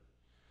anger,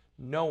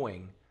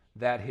 knowing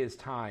that his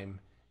time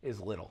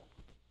is little.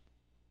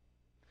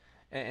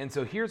 And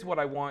so here's what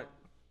I want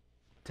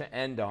to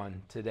end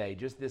on today,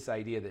 just this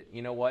idea that,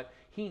 you know what,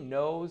 he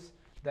knows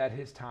that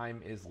his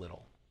time is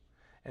little.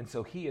 And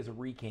so he is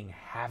wreaking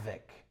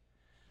havoc.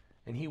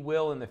 And he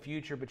will in the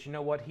future, but you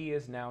know what? He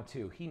is now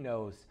too. He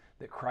knows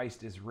that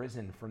Christ is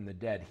risen from the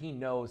dead. He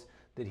knows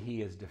that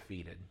he is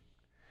defeated.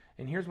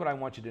 And here's what I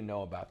want you to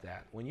know about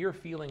that. When you're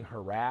feeling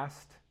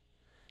harassed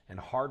and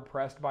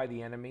hard-pressed by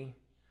the enemy,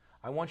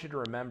 I want you to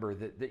remember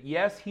that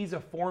yes, he's a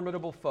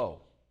formidable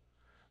foe,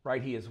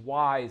 right? He is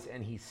wise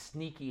and he's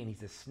sneaky and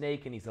he's a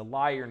snake and he's a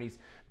liar and he's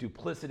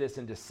duplicitous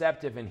and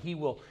deceptive, and he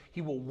will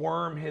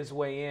worm his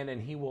way in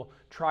and he will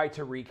try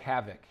to wreak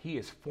havoc. He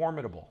is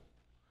formidable.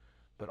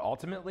 But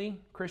ultimately,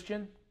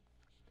 Christian,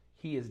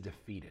 he is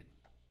defeated.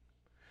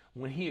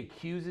 When he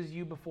accuses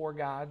you before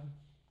God,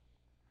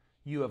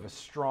 you have a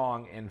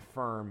strong and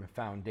firm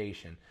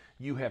foundation.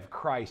 You have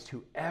Christ,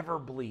 whoever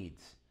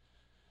lives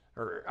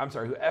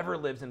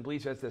and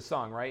bleeds. That's the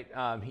song, right?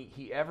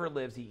 He ever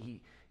lives.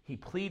 He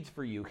pleads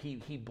for you.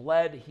 He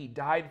bled. He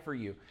died for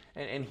you,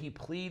 and he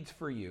pleads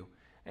for you,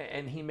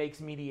 and he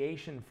makes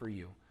mediation for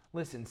you.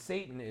 Listen,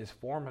 Satan is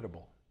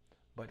formidable,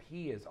 but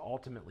he is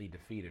ultimately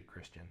defeated,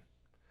 Christian.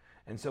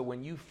 And so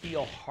when you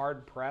feel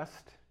hard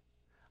pressed,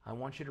 I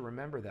want you to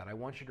remember that. I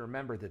want you to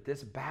remember that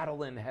this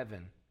battle in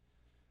heaven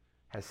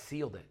has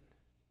sealed it.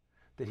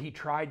 That he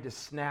tried to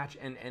snatch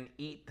and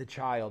eat the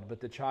child,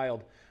 but the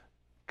child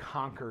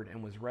conquered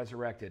and was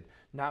resurrected,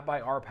 not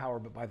by our power,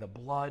 but by the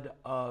blood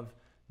of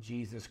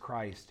Jesus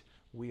Christ.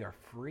 We are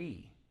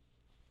free.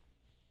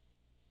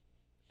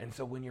 And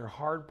so when you're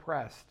hard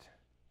pressed,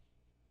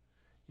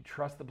 you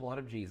trust the blood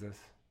of Jesus,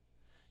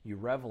 you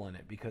revel in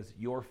it, because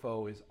your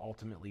foe is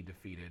ultimately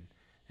defeated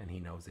and he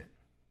knows it.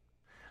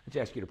 I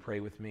just ask you to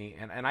pray with me,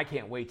 and I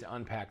can't wait to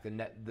unpack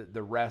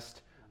the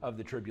rest of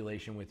the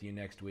tribulation with you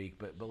next week,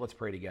 but let's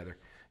pray together.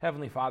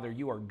 Heavenly Father,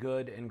 you are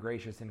good and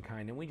gracious and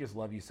kind, and we just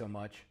love you so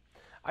much.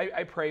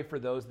 I pray for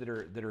those that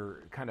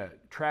are kind of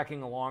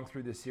tracking along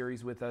through this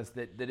series with us,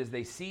 that as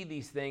they see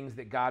these things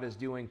that God is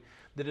doing,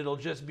 that it'll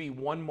just be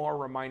one more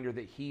reminder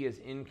that he is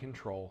in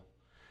control,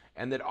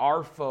 and that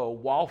our foe,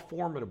 while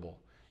formidable,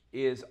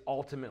 is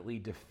ultimately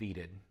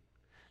defeated.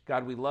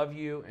 God, we love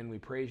you and we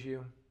praise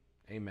you.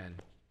 Amen.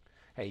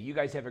 Hey, you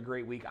guys have a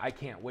great week. I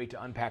can't wait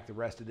to unpack the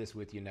rest of this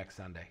with you next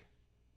Sunday.